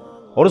سیکھنا،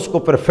 اور اس کو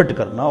پھر فٹ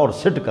کرنا اور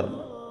سٹ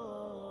کرنا،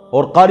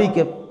 اور قاری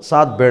کے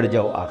ساتھ بیٹھ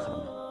جاؤ آخر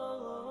میں،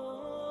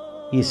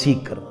 یہ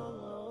سیکھ کر۔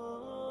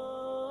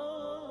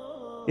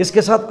 اس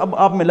کے ساتھ اب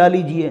آپ ملا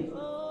لیجئے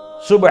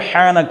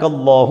سبحانک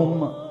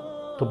اللہم،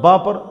 تو با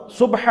پر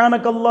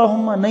سبحانک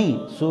اللہم نہیں،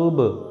 سب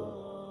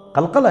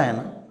قلقلہ ہے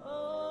نا،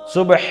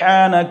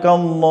 سبحانک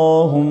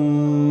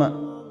اللہم،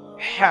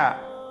 ح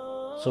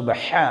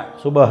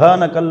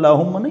سبحانک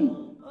اللہم نہیں،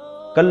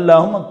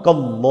 کاللہم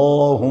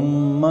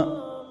کاللہم،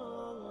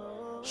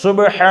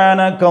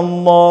 سبحانک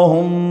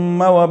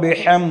اللہم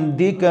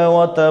وبحمدک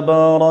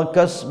وتبارک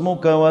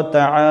اسمک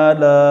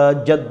وتعالی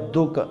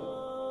جدک،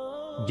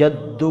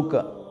 جدک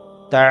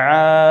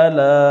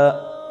تعالی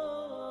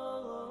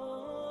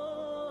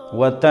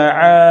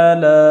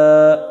وتعالی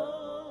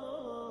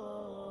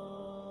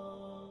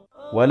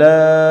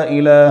ولا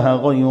الہ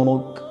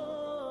غیرک،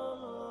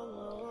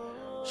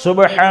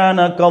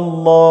 سبحانک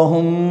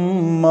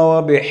اللہم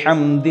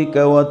وبحمدک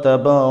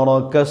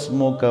وتبارک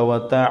اسمک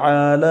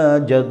وتعالی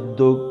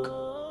جدک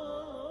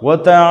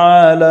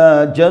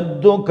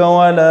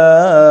ولا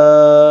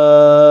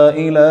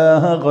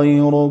الہ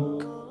غیرک۔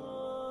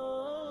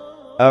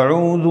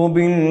 اعوذ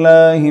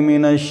باللہ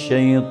من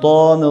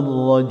الشیطان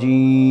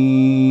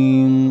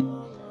الرجیم،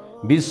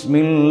 بسم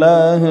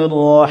اللہ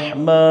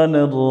الرحمن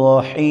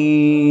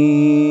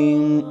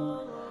الرحیم،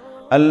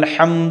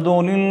 الحمد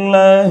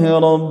للہ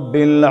رب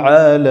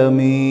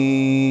العالمین،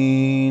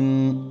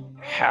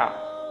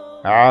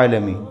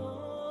 عالمین،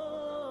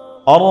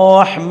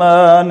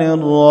 الرحمن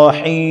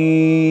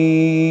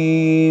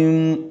الرحیم،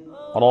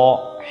 را،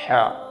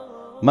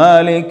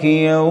 مالک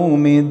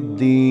یوم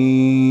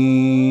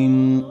الدین،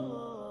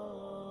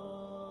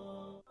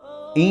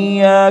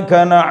 ایاک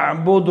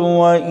نعبد و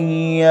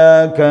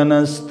ایاک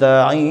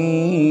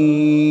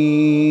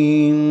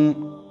نستعین،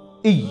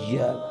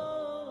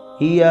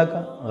 ایاک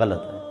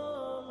غلط ہے،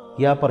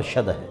 یا پر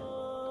شد ہے،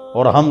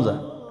 اور حمزہ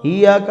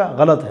ایاک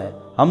غلط ہے،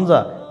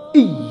 حمزہ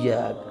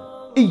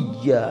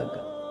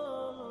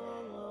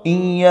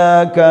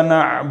ایاک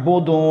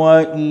نعبد و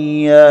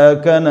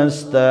ایاک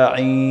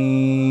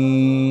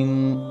نستعین،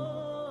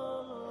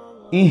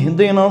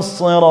 اہدنا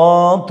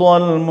الصراط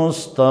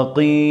المستقیم،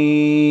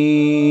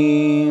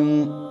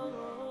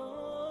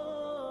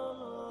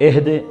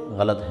 اہد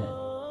غلط ہے،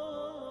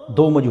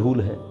 دو مجہول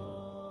ہے،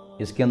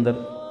 اس کے اندر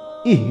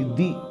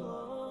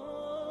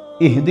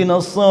اہدنا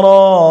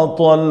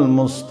الصراط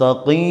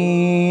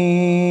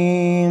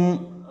المستقیم،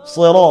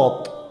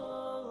 صراط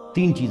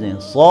تین چیزیں ہیں،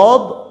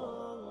 صاد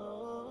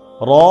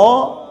را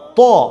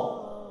طا،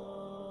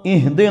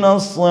 اہدنا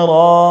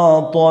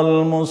الصراط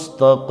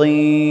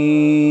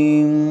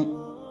المستقیم،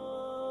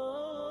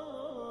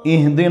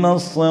 اہدنا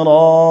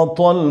الصراط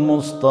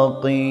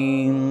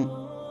المستقیم،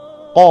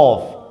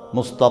 قاف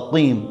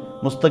مستقیم،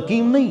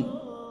 مستقیم نہیں،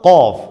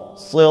 قاف،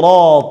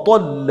 صراط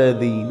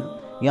الذین،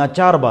 یہاں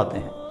چار باتیں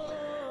ہیں۔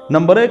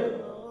 نمبر ایک،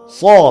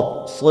 صاد،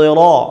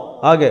 صرا،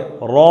 آگے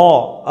را،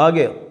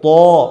 آگے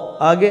طا،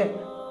 آگے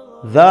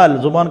ذال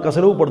زبان کا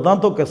سر اوپر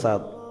دانتوں کے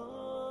ساتھ،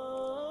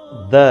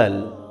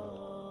 ذال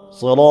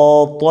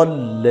صراط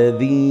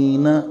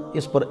الذین،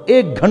 اس پر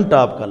 1 گھنٹہ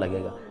آپ کا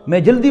لگے گا۔ میں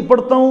جلدی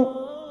پڑھتا ہوں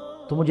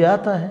تو مجھے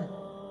آتا ہے،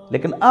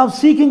 لیکن آپ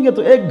سیکھیں گے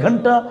تو 1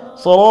 گھنٹہ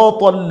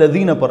صراط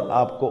الذین پر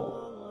آپ کو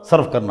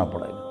صرف کرنا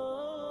پڑے گا۔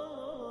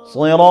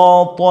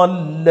 صراط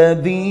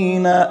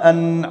الذین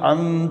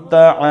انعمت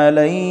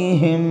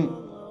علیہم،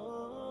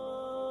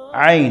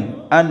 عین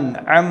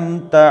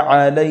انعمت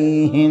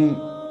علیہم،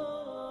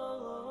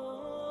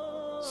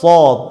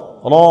 صاد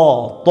را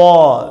طا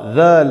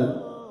ذال،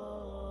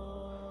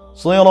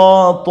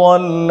 صراط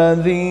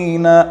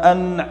الذین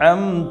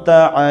انعمت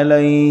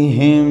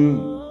علیہم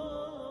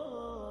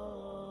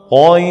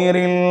غیر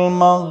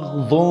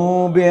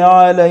المغضوب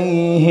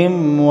علیہم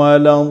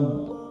ولا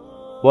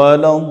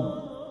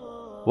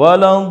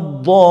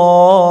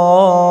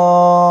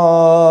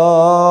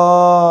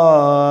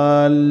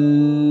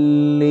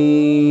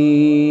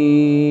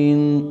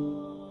الضالین،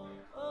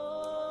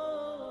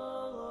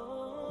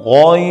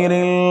 غیر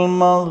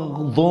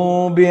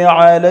المغضوب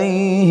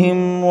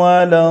علیہم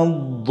ولا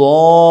الضالین،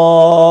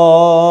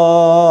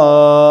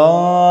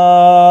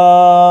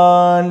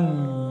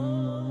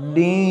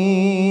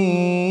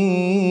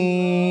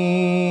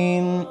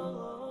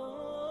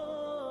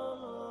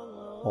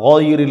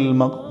 غیر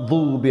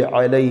المغضوب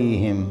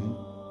علیہم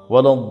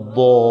ولا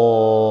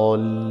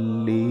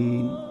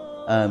الضالین،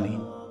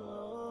 آمین۔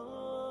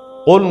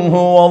 قل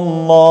هو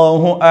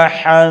اللہ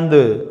احد،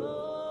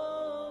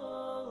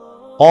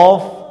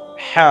 قاف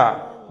حا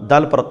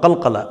دال پر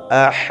قلقلہ،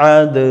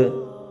 احد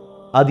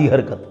آدھی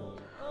حرکت،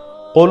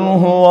 قل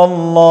هو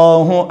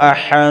اللہ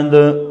احد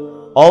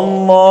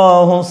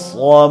اللہ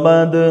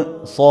الصمد،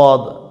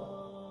 صاد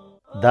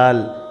دال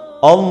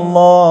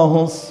اللہ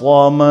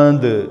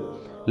الصمد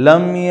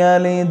لم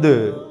یلد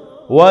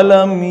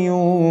ولم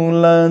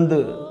یولد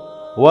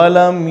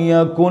ولم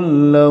یکن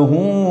له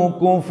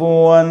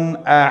کفوا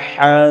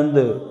احد،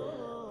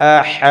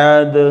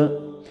 احد۔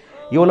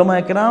 یہ علماء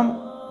کرام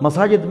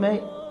مساجد میں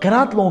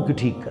قرات لوگوں کی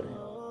ٹھیک کریں،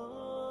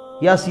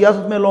 یا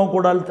سیاست میں لوگوں کو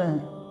ڈالتے ہیں،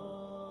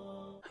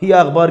 یا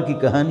اخبار کی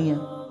کہانیاں،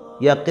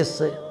 یا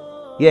قصے،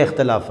 یا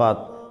اختلافات،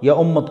 یا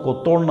امت کو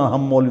توڑنا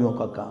ہم مولویوں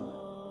کا کام ہے۔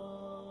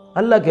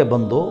 اللہ کے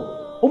بندو،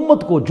 امت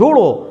کو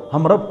جوڑو،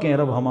 ہم رب کے ہیں،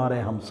 رب ہمارے،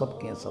 ہم سب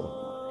کے ہیں، سب ہمارے۔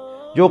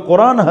 جو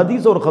قرآن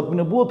حدیث اور ختم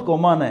نبوت کو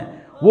مانے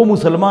وہ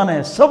مسلمان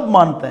ہیں، سب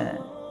مانتے ہیں،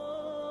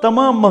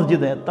 تمام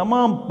مسجدیں،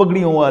 تمام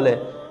پگڑیوں والے،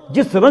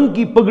 جس رنگ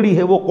کی پگڑی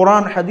ہے وہ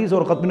قرآن حدیث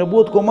اور ختم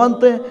نبوت کو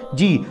مانتے ہیں،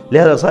 جی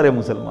لہذا سارے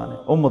مسلمان ہیں۔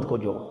 امت کو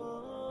جوڑو،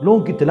 لوگوں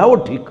کی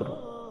تلاوت ٹھیک کرو۔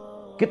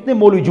 کتنے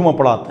مولوی جمعہ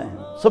پڑھاتے ہیں،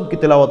 سب کی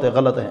تلاوتیں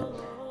غلط ہیں،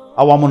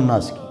 عوام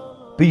الناس کی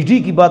پی ایچ ڈی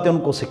کی باتیں ان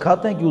کو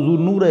سکھاتے ہیں کہ حضور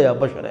نور ہے یا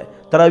بشر ہے،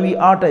 تراویح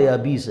 8 ہے یا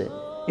 20 ہے،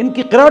 ان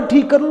کی قرات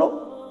ٹھیک کر لو،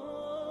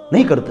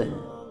 نہیں کرتے ہیں،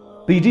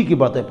 پی ایچ ڈی کی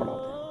باتیں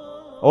پڑھاتے ہیں،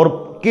 اور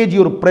کے جی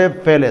اور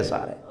پریپ فیل ہے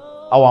سارے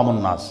عوام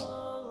الناس۔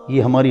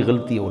 یہ ہماری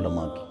غلطی ہے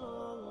علماء کی۔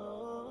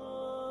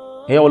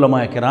 اے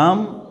علماء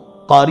کرام،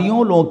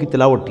 قاریوں، لوگوں کی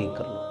تلاوت ٹھیک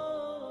کر لو۔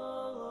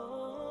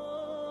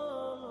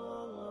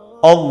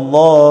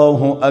 اللہ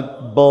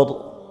اکبر،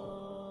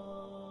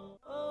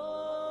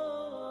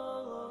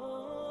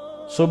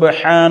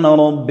 سبحان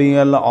ربی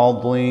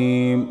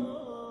العظیم،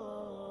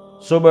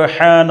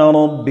 سبحان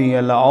ربی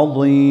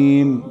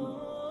العظیم،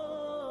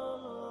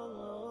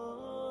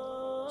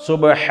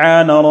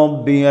 سبحان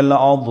ربی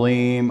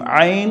العظیم،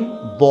 عین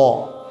ضا،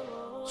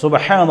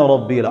 سبحان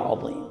ربی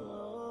العظیم۔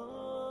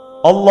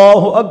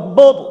 اللہ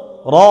اکبر،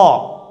 را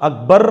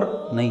اکبر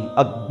نہیں،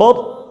 اکبر،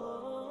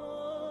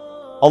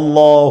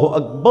 اللہ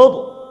اکبر۔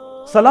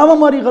 سلام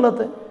ہماری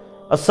غلط ہے،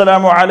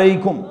 السلام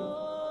علیکم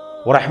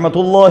ورحمۃ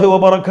اللہ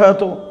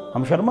وبرکاتہ،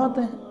 ہم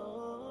شرماتے ہیں،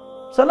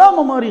 سلام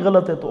ہماری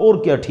غلط ہے تو اور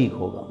کیا ٹھیک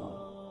ہوگا ہمارا؟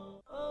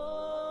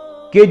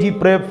 کے جی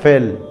پریپ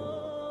فیل،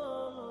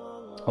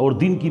 اور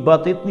دین کی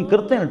باتیں اتنی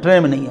کرتے ہیں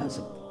ٹرین میں نہیں آ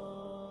سکتے۔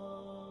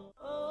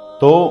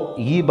 تو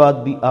یہ بات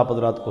بھی آپ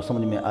حضرات کو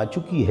سمجھ میں آ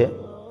چکی ہے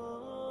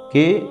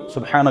کہ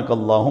سبحانک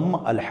اللہم،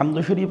 الحمد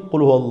شریف،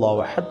 قل هو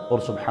اللہ احد اور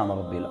سبحان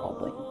ربی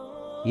العظیم،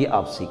 یہ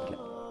آپ سیکھ لیں۔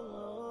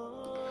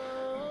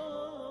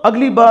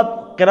 اگلی بات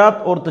قرات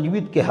اور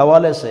تجوید کے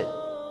حوالے سے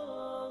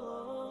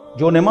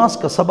جو نماز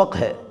کا سبق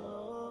ہے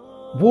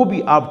وہ بھی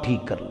آپ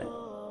ٹھیک کر لیں،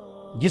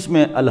 جس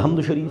میں الحمد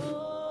شریف،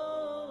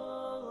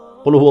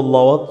 قل هو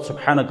اللہ احد،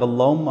 سبحانک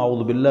اللہم،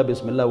 اعوذ باللہ،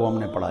 بسم اللہ، وہ ہم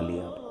نے پڑھا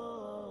لیا۔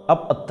 اب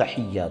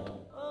التحیات،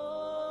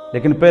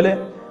 لیکن پہلے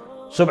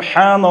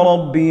سبحان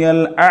ربی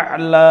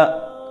الاعلی،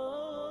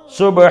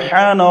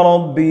 سبحان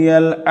ربی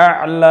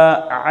الاعلی،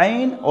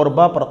 عین اور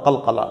با پر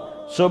قلقلہ،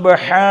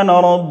 سبحان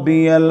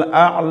ربی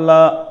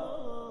الاعلی،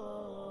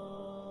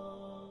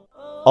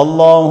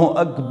 اللہ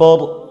اکبر،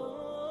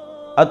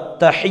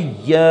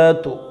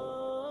 التحیات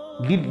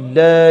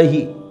للہ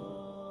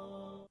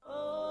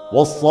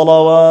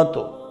والصلوات،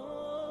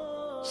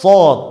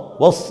 صاد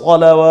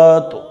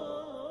والصلوات،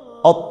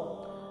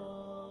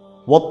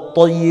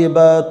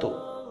 والطیبات،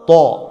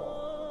 طا،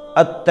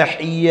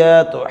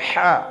 التحیات،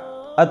 حا،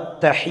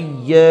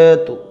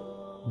 التحیات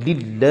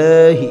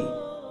للہ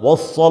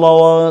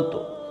والصلوات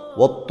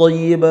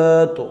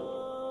والطیبات،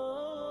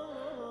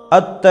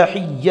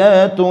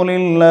 التحيات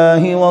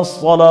لله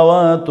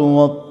والصلوات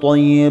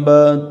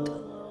والطيبات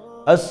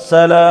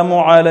السلام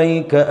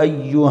عليك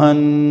أيها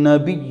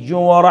النبي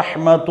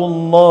ورحمة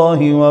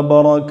الله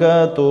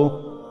وبركاته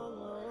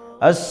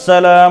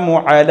السلام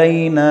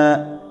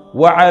علينا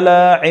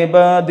وعلى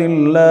عباد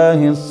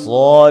الله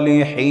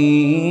الصالحين.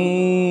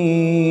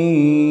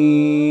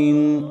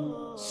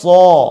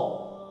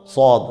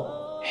 صاد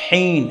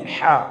حين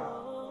حاء.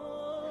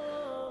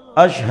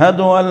 أشهد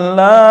أن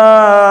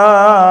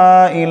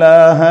لا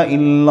إله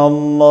إلا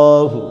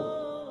الله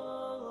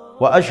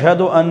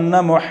وأشهد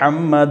أن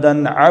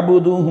محمدًا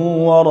عبده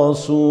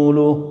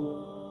ورسوله.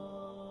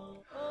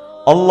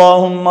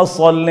 اللهم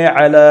صل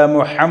على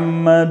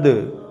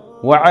محمد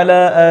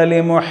وعلى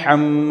آل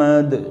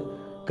محمد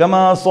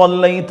كما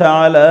صليت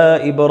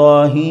على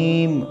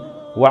إبراهيم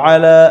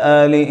وعلى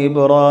آل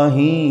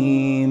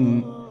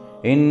إبراهيم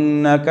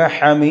إنك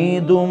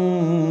حميد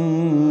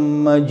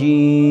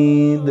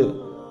مجيد.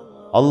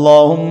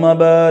 اللهم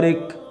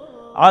بارك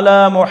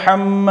على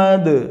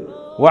محمد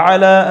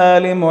وعلى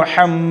آل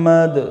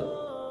محمد.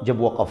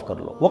 جب وقف کر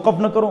لو، وقف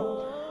نہ کرو.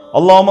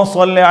 اللهم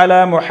صل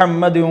على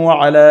محمد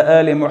وعلى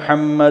آل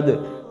محمد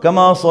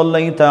كما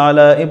صليت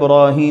على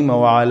إبراهيم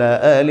وعلى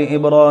آل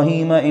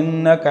إبراهيم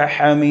إنك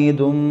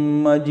حميد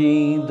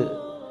مجيد.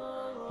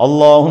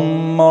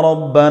 اللهم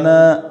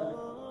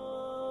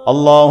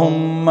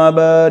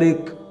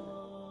بارك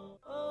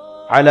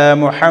على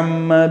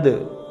محمد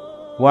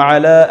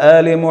وعلى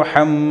آل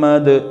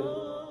محمد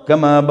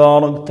كما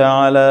باركت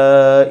على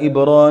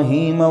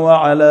إبراهيم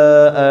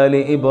وعلى آل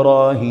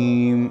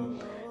إبراهيم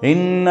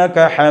إنك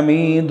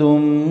حميد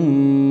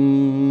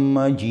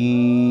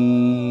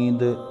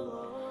مجيد.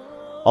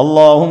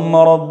 اللهم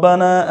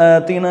ربنا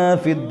آتنا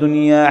في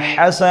الدنيا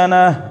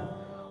حسنة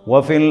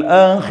وفي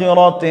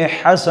الآخرة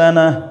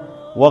حسنة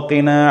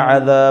وقنا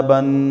عذاب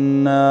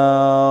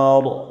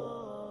النار.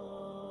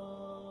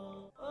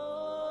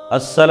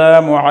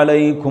 السلام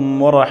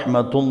عليكم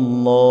ورحمة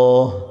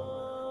الله.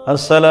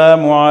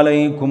 السلام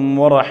علیکم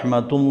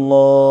ورحمۃ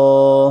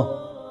اللہ.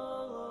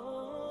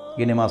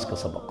 یہ نماز کا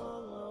سبق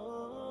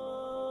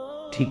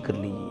ٹھیک کر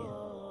لیجئے.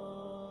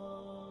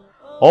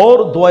 اور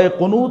دعائے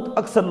قنوت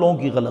اکثر لوگوں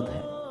کی غلط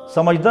ہے.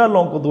 سمجھدار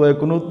لوگوں کو دعائے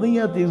قنوت نہیں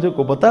آتی، اسے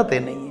کو بتاتے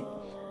نہیں ہیں.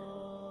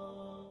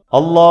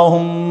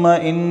 اللہم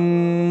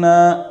انا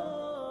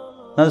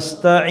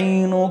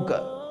نستعینک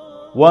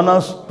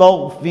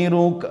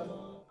ونستغفرک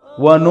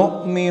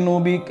ونؤمن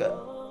بک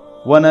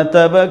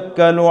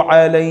ونتوکل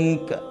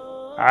عليك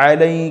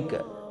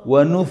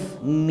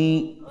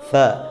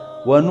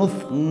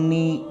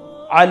ونثني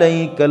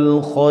عليك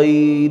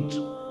الخير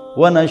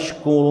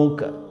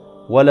ونشكرك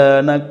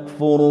ولا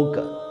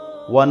نكفرك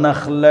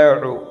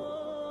ونخلع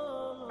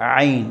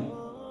عين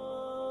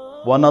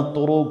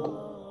ونترك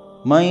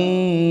من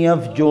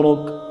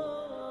يفجرك.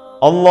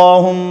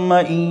 اللهم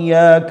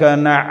إياك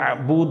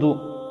نعبد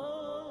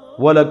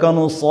ولك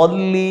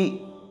نصلي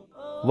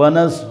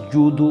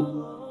ونسجد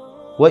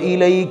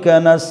وإليك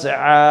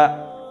نسعى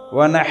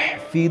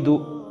ونحفد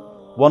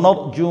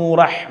ونرجو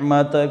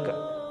رحمتك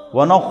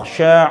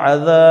ونخشى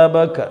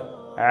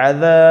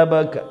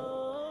عذابك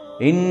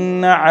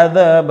إن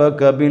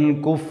عذابك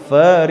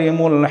بالكفار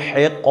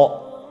ملحق.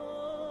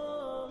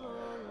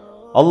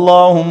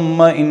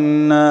 اللهم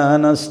إنا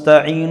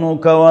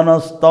نستعينك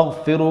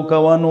ونستغفرك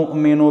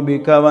ونؤمن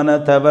بك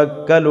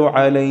ونتوكل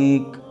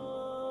عليك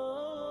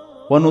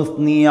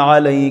ونثني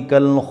عليك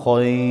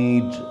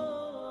الخير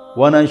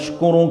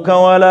ونشكرك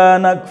ولا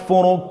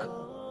نكفرك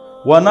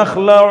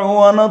ونخلع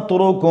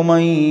ونترك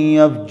من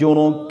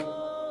يفجرك.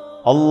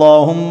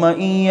 اللهم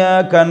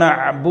إياك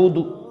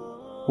نعبد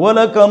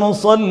ولك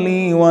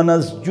نصلي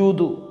ونسجد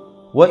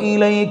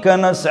وإليك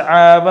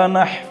نسعى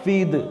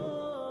ونحفد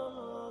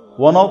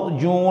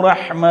ونرجو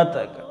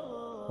رحمتك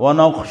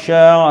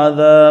ونخشى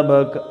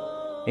عذابك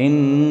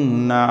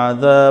إن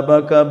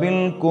عذابك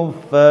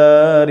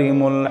بالكفار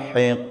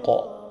ملحق.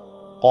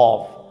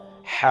 قاف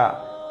حاء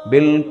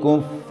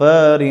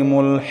بالكفار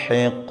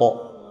ملحق.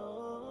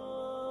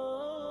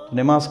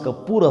 نماز کا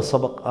پورا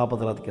سبق آپ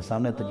حضرات کے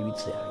سامنے تجوید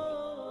سے آئے گی،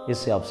 اس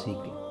سے آپ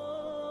سیکھ لیں.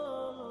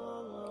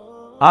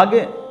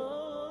 آگے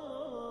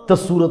 10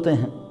 صورتیں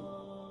ہیں،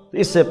 تو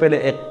اس سے پہلے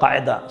ایک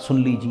قاعدہ سن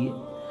لیجئے.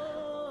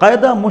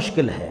 قاعدہ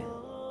مشکل ہے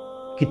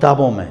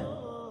کتابوں میں،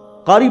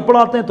 قاری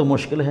پڑھاتے ہیں تو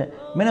مشکل ہے،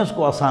 میں نے اس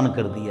کو آسان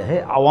کر دیا ہے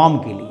عوام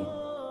کے لیے.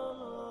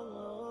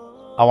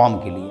 عوام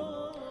کے لیے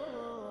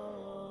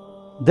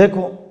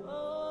دیکھو،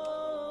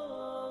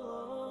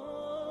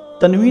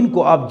 تنوین کو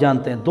آپ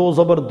جانتے ہیں، 2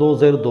 زبر 2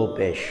 زیر 2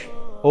 پیش،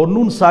 اور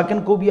نون ساکن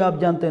کو بھی آپ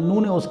جانتے ہیں،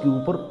 نون اس کے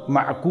اوپر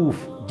معکوف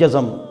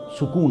جزم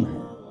سکون ہے.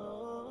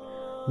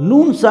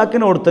 نون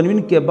ساکن اور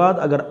تنوین کے بعد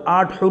اگر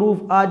 8 حروف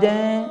آ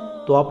جائیں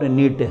تو آپ نے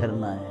نیٹ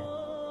ٹھہرنا ہے.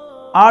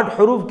 8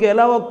 حروف کے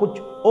علاوہ کچھ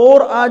اور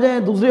آ جائیں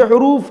دوسرے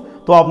حروف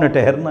تو آپ نے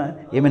ٹھہرنا ہے.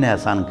 یہ میں نے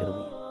آسان کر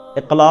دیا.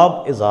 اقلاب،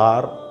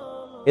 اظہار،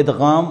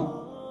 ادغام،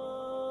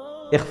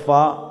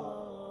 اخفاء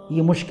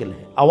یہ مشکل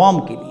ہے عوام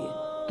کے لیے،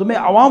 تو میں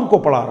عوام کو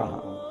پڑھا رہا ہوں.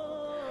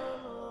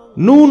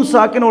 نون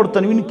ساکن اور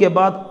تنوین کے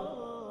بعد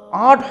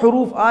 8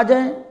 حروف آ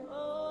جائیں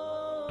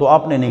تو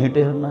آپ نے نہیں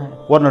ٹھہرنا ہے،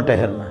 ورنہ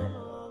ٹھہرنا ہے۔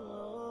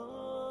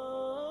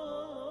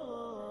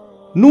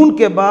 نون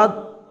کے بعد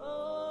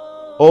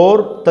اور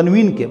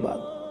تنوین کے بعد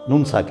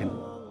نون ساکن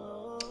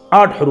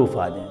 8 حروف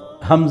آ جائیں،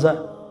 حمزہ،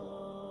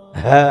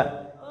 ہ،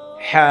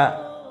 ح،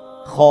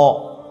 خ،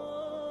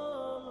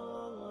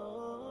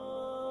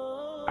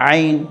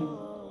 عین،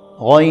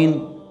 غین،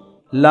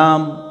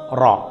 لام،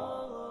 را۔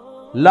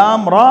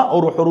 لام، را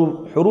اور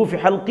حروف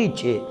حلقی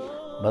 6،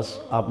 بس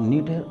آپ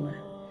نہیں ٹھہرنا ہے۔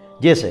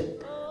 جیسے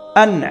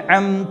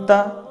انعمت،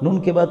 نون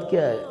کے بعد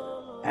کیا ہے؟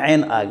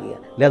 عین آ گیا،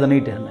 لہذا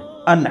نہیں ٹھہرنا ہے۔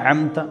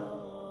 انعمت۔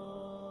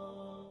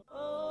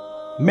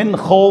 من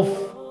خوف،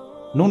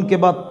 نون کے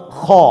بعد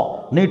خا،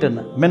 نہیں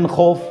ٹھہرنا، من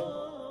خوف۔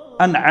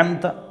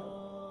 انعمت۔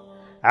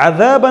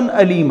 عذابا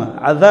علیما،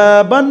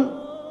 عذابا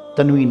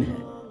تنوین ہے،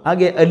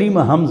 آگے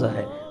علیما حمزہ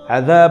ہے،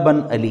 عذابا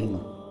علیما،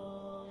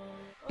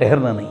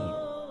 ٹھہرنا نہیں ہے۔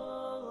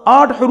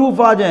 8 حروف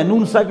آ جائیں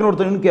نون ساکن اور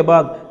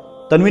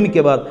تنوین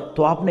کے بعد تو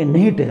آپ نے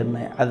نہیں ٹھہرنا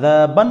ہے۔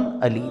 عذابا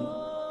علیم،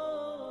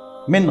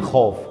 من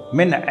خوف،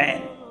 من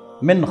عین،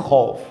 من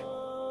خوف۔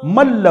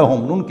 من لہم،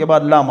 نون کے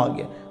بعد لام آ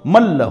گیا،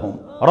 من لہم،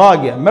 را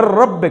گیا، من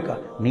ربک،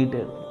 نہیں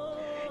ٹھہرنا۔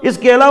 اس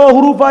کے علاوہ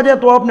حروف آ جائے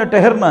تو آپ نے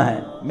ٹھہرنا ہے۔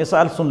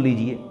 مثال سن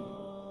لیجئے،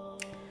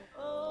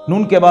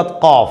 نون کے بعد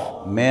قاف،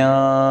 من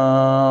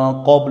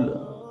قبل،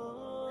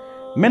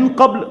 من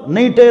قبل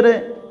نہیں ٹھہرے،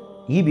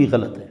 یہ بھی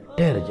غلط ہے،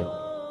 ٹھہر جاؤ۔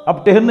 اب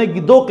ٹھہرنے کی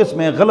 2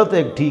 قسمیں، غلط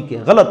ایک ٹھیک ہے۔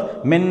 غلط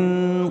من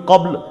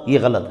قبل یہ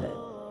غلط ہے،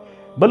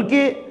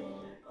 بلکہ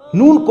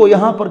نون کو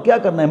یہاں پر کیا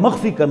کرنا ہے؟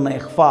 مخفی کرنا ہے،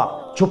 اخفاء،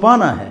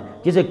 چھپانا ہے۔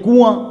 جیسے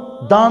کنواں،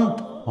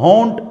 دانت،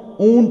 ہونٹ،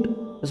 اونٹ،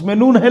 اس میں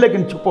نون ہے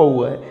لیکن چھپا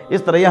ہوا ہے۔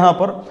 اس طرح یہاں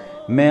پر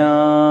من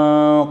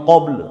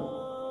قبل،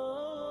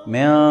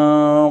 من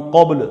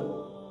قبل،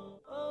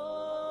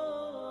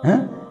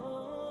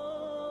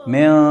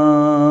 من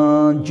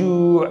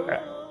جوع،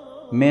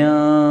 من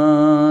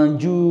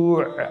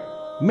جوع،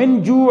 من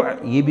جوع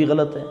یہ بھی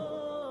غلط ہے،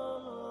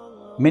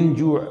 من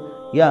جوع،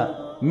 یا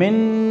من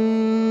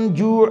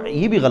جوع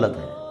یہ بھی غلط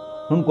ہے،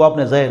 ان کو آپ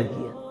نے ظاہر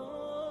کیا۔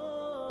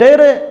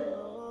 ٹیرے،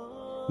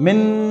 من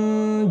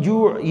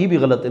جوع یہ بھی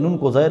غلط ہے، ان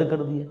کو ظاہر کر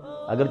دیا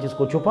اگر جس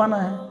کو چھپانا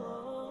ہے۔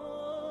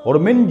 اور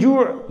من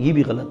جوع یہ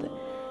بھی غلط ہے،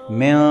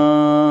 من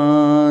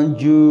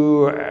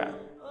جوع،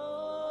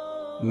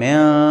 من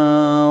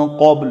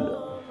قبل،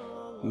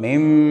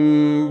 من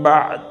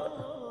بعد۔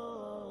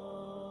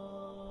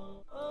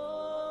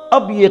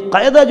 اب یہ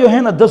قاعدہ جو ہے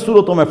نا 10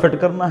 صورتوں میں فٹ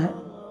کرنا ہے،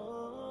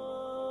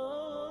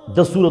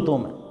 10 صورتوں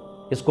میں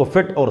اس کو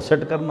فٹ اور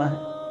سیٹ کرنا ہے۔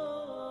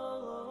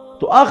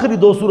 تو آخری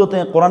 2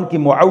 صورتیں قرآن کی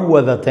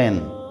معوذتین،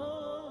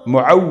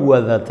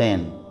 معوذتین،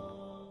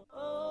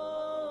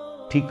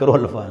 ٹھیک کرو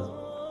الفاظ۔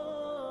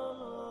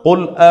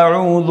 قل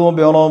اعوذ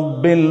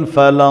برب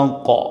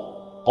الفلق،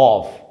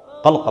 قاف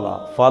قلقلہ،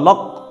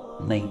 فلق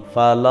نہیں،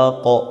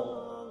 فلق۔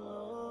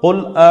 قل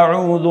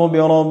اعوذ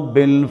برب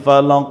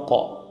الفلق،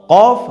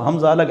 قاف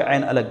حمزہ الگ،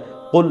 عین الگ۔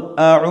 قل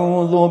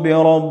اعوذ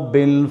برب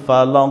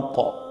الفلق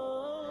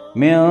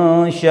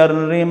من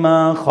شر ما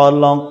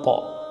خلق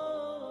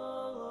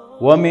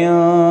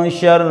ومن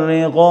شر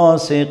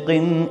غاسق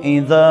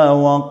اذا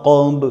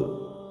وقب،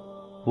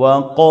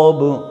 وقب،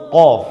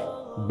 قاف،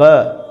 با،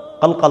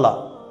 قلقلہ،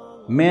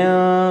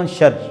 من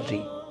شر،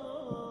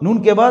 نون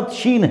کے بعد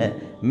شین ہے،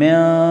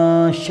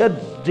 من شر،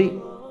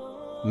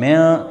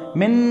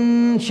 من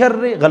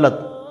شر غلط،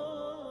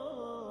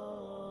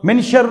 من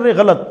شر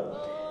غلط،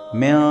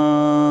 من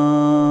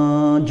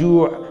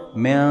جوع،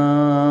 من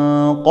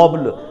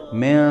قبل،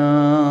 من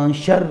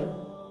شر،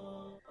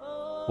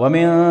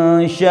 ومن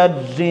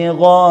شر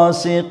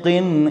غاسق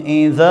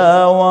اذا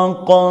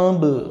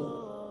وقب،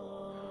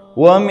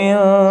 ومن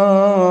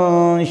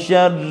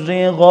شر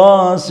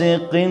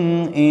غاسق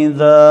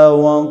اذا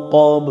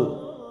وقب،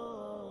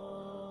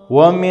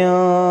 ومن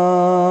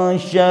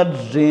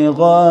شر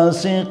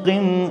غاسق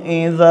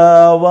اذا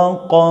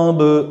وقب،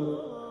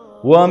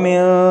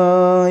 ومن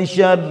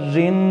شر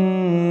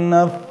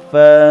النفاثات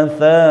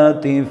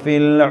في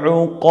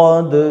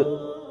العقد،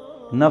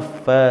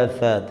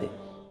 نفاثات،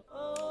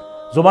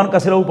 زبان کا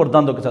سرا اوپر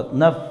داندوں کے ساتھ،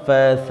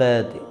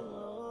 نفاثات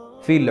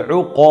فی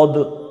العقد،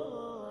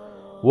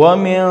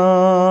 ومن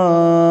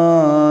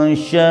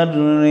شر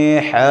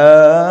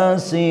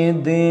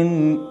حاسد،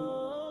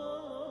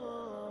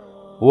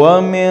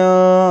 ومن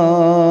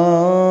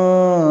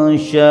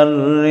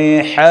شر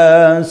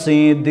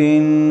حاسد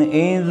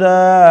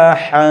اذا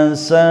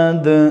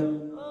حسد۔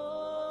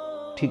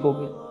 ٹھیک ہو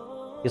گیا،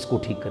 اس کو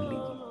ٹھیک کر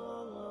لیجیے۔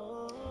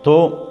 تو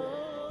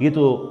یہ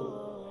تو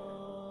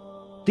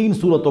 3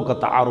 صورتوں کا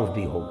تعارف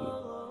بھی ہوگی،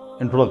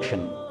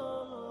 انٹروڈکشن۔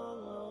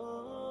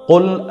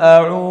 قل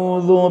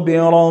اعوذ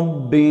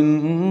برب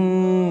الناس،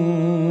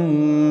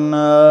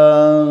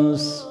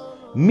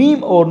 میم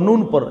اور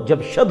نون پر جب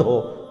شد ہو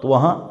تو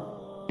وہاں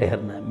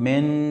ٹھہرنا ہے۔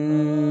 من،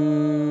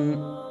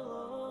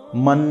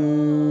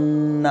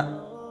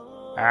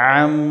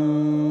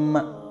 عم،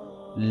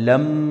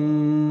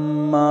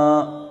 لما،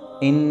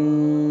 ان،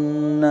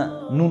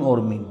 نون اور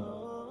میم۔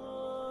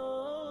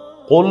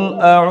 قل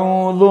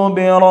اعوذ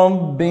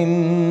برب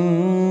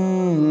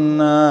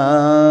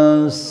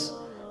الناس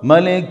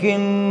ملك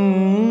الناس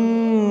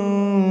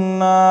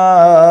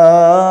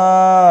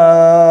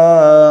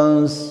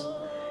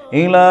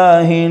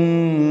إله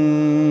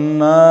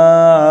الناس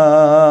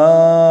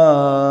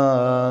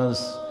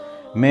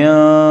من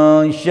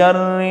شر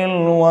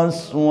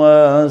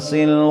الوسواس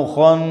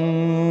الخناس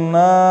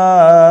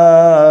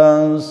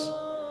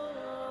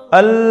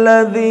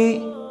الذي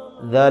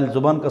ذال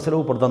زبان کسر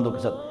اوپر دندوں کے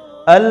ساتھ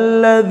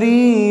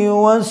الذي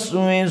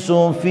يوسوس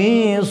في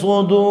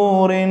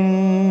صدور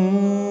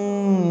الناس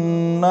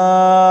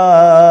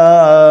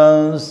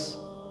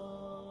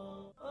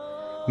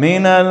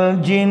من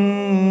الجنة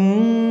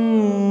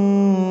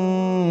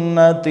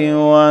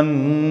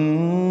والناس.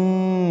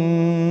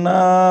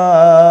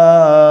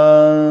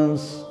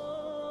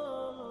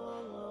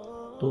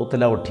 تو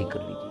تلاوت ٹھیک کر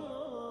لیجیے.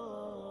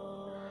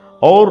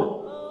 اور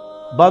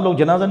بعض لوگ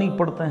جنازہ نہیں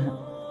پڑھتے ہیں،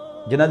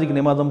 جنازے کی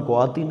نماز ہم کو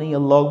آتی نہیں،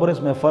 اللہ اکبر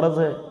اس میں فرض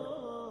ہے،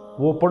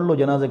 وہ پڑھ لو،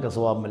 جنازے کا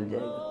ثواب مل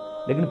جائے گا.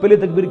 لیکن پہلے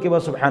تکبیر کے بعد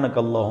سبحانک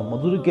اللہم،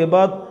 دوسری کے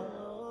بعد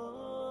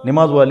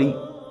نماز والی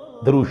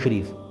درود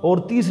شریف، اور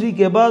تیسری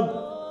کے بعد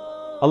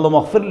اللہم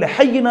اغفر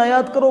لحینا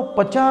یاد کرو.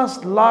 50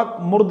 لاکھ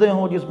مردے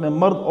ہوں جس میں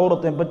مرد،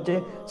 عورتیں، بچے،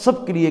 سب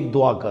کے لیے ایک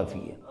دعا کافی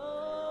ہے.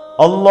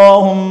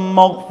 اللہم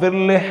اغفر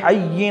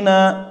لحینا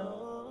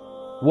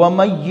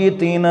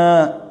ومیتنا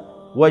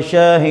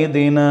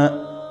وشاہدنا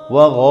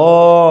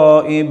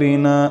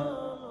وغائبنا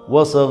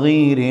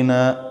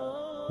وصغیرنا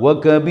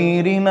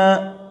وکبیرنا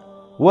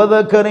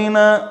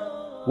وذکرنا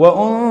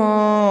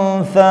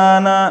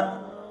وانثانا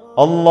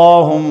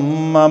اللہم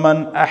من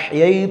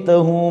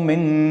احییتہ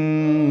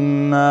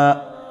منا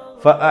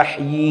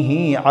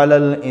فأحیہ علی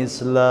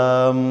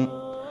الاسلام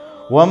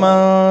ومن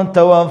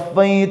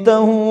توفیتہ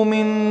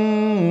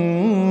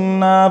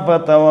منا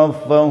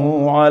فتوفہ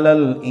علی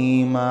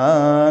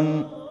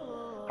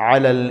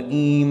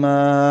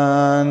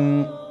الایمان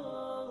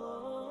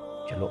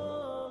چلو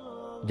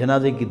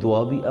جنازے کی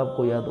دعا بھی آپ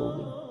کو یاد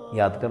ہوگی،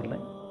 یاد کر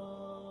لیں،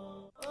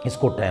 اس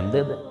کو ٹائم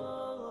دے دیں.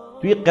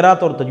 تو یہ قرات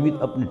اور تجوید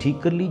اپنے ٹھیک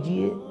کر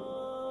لیجئے.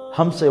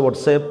 ہم سے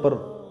واٹس ایپ پر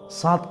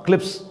 7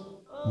 کلپس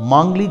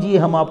مانگ لیجئے،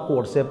 ہم آپ کو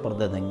واٹس ایپ پر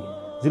دے دیں گے.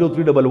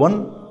 0311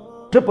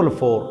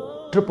 444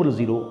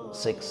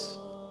 0006.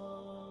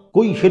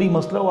 کوئی شرعی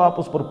مسئلہ ہو آپ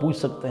اس پر پوچھ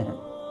سکتے ہیں.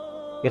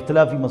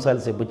 اختلافی مسائل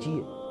سے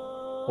بچیے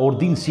اور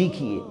دین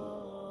سیکھیے.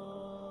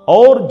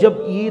 اور جب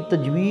یہ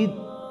تجوید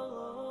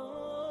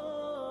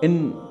ان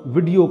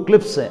ویڈیو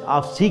کلپس سے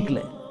آپ سیکھ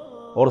لیں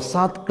اور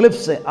 7 کلپس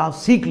سے آپ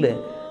سیکھ لیں،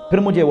 پھر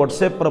مجھے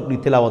واٹس ایپ پر اپنی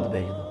تلاوت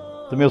بھیج دو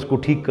تو میں اس کو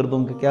ٹھیک کر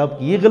دوں گا کہ آپ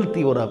کی یہ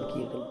غلطی اور آپ کی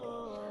یہ غلطی.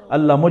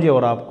 اللہ مجھے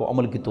اور آپ کو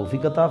عمل کی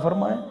توفیق عطا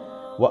فرمائے.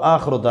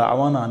 وآخر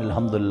دعوانا ان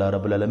الحمدللہ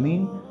رب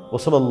العالمین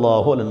وصلی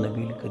اللہ علی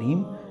النبی الکریم.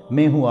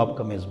 میں ہوں آپ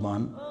کا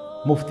میزبان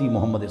مفتی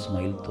محمد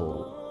اسماعیل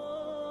تورو.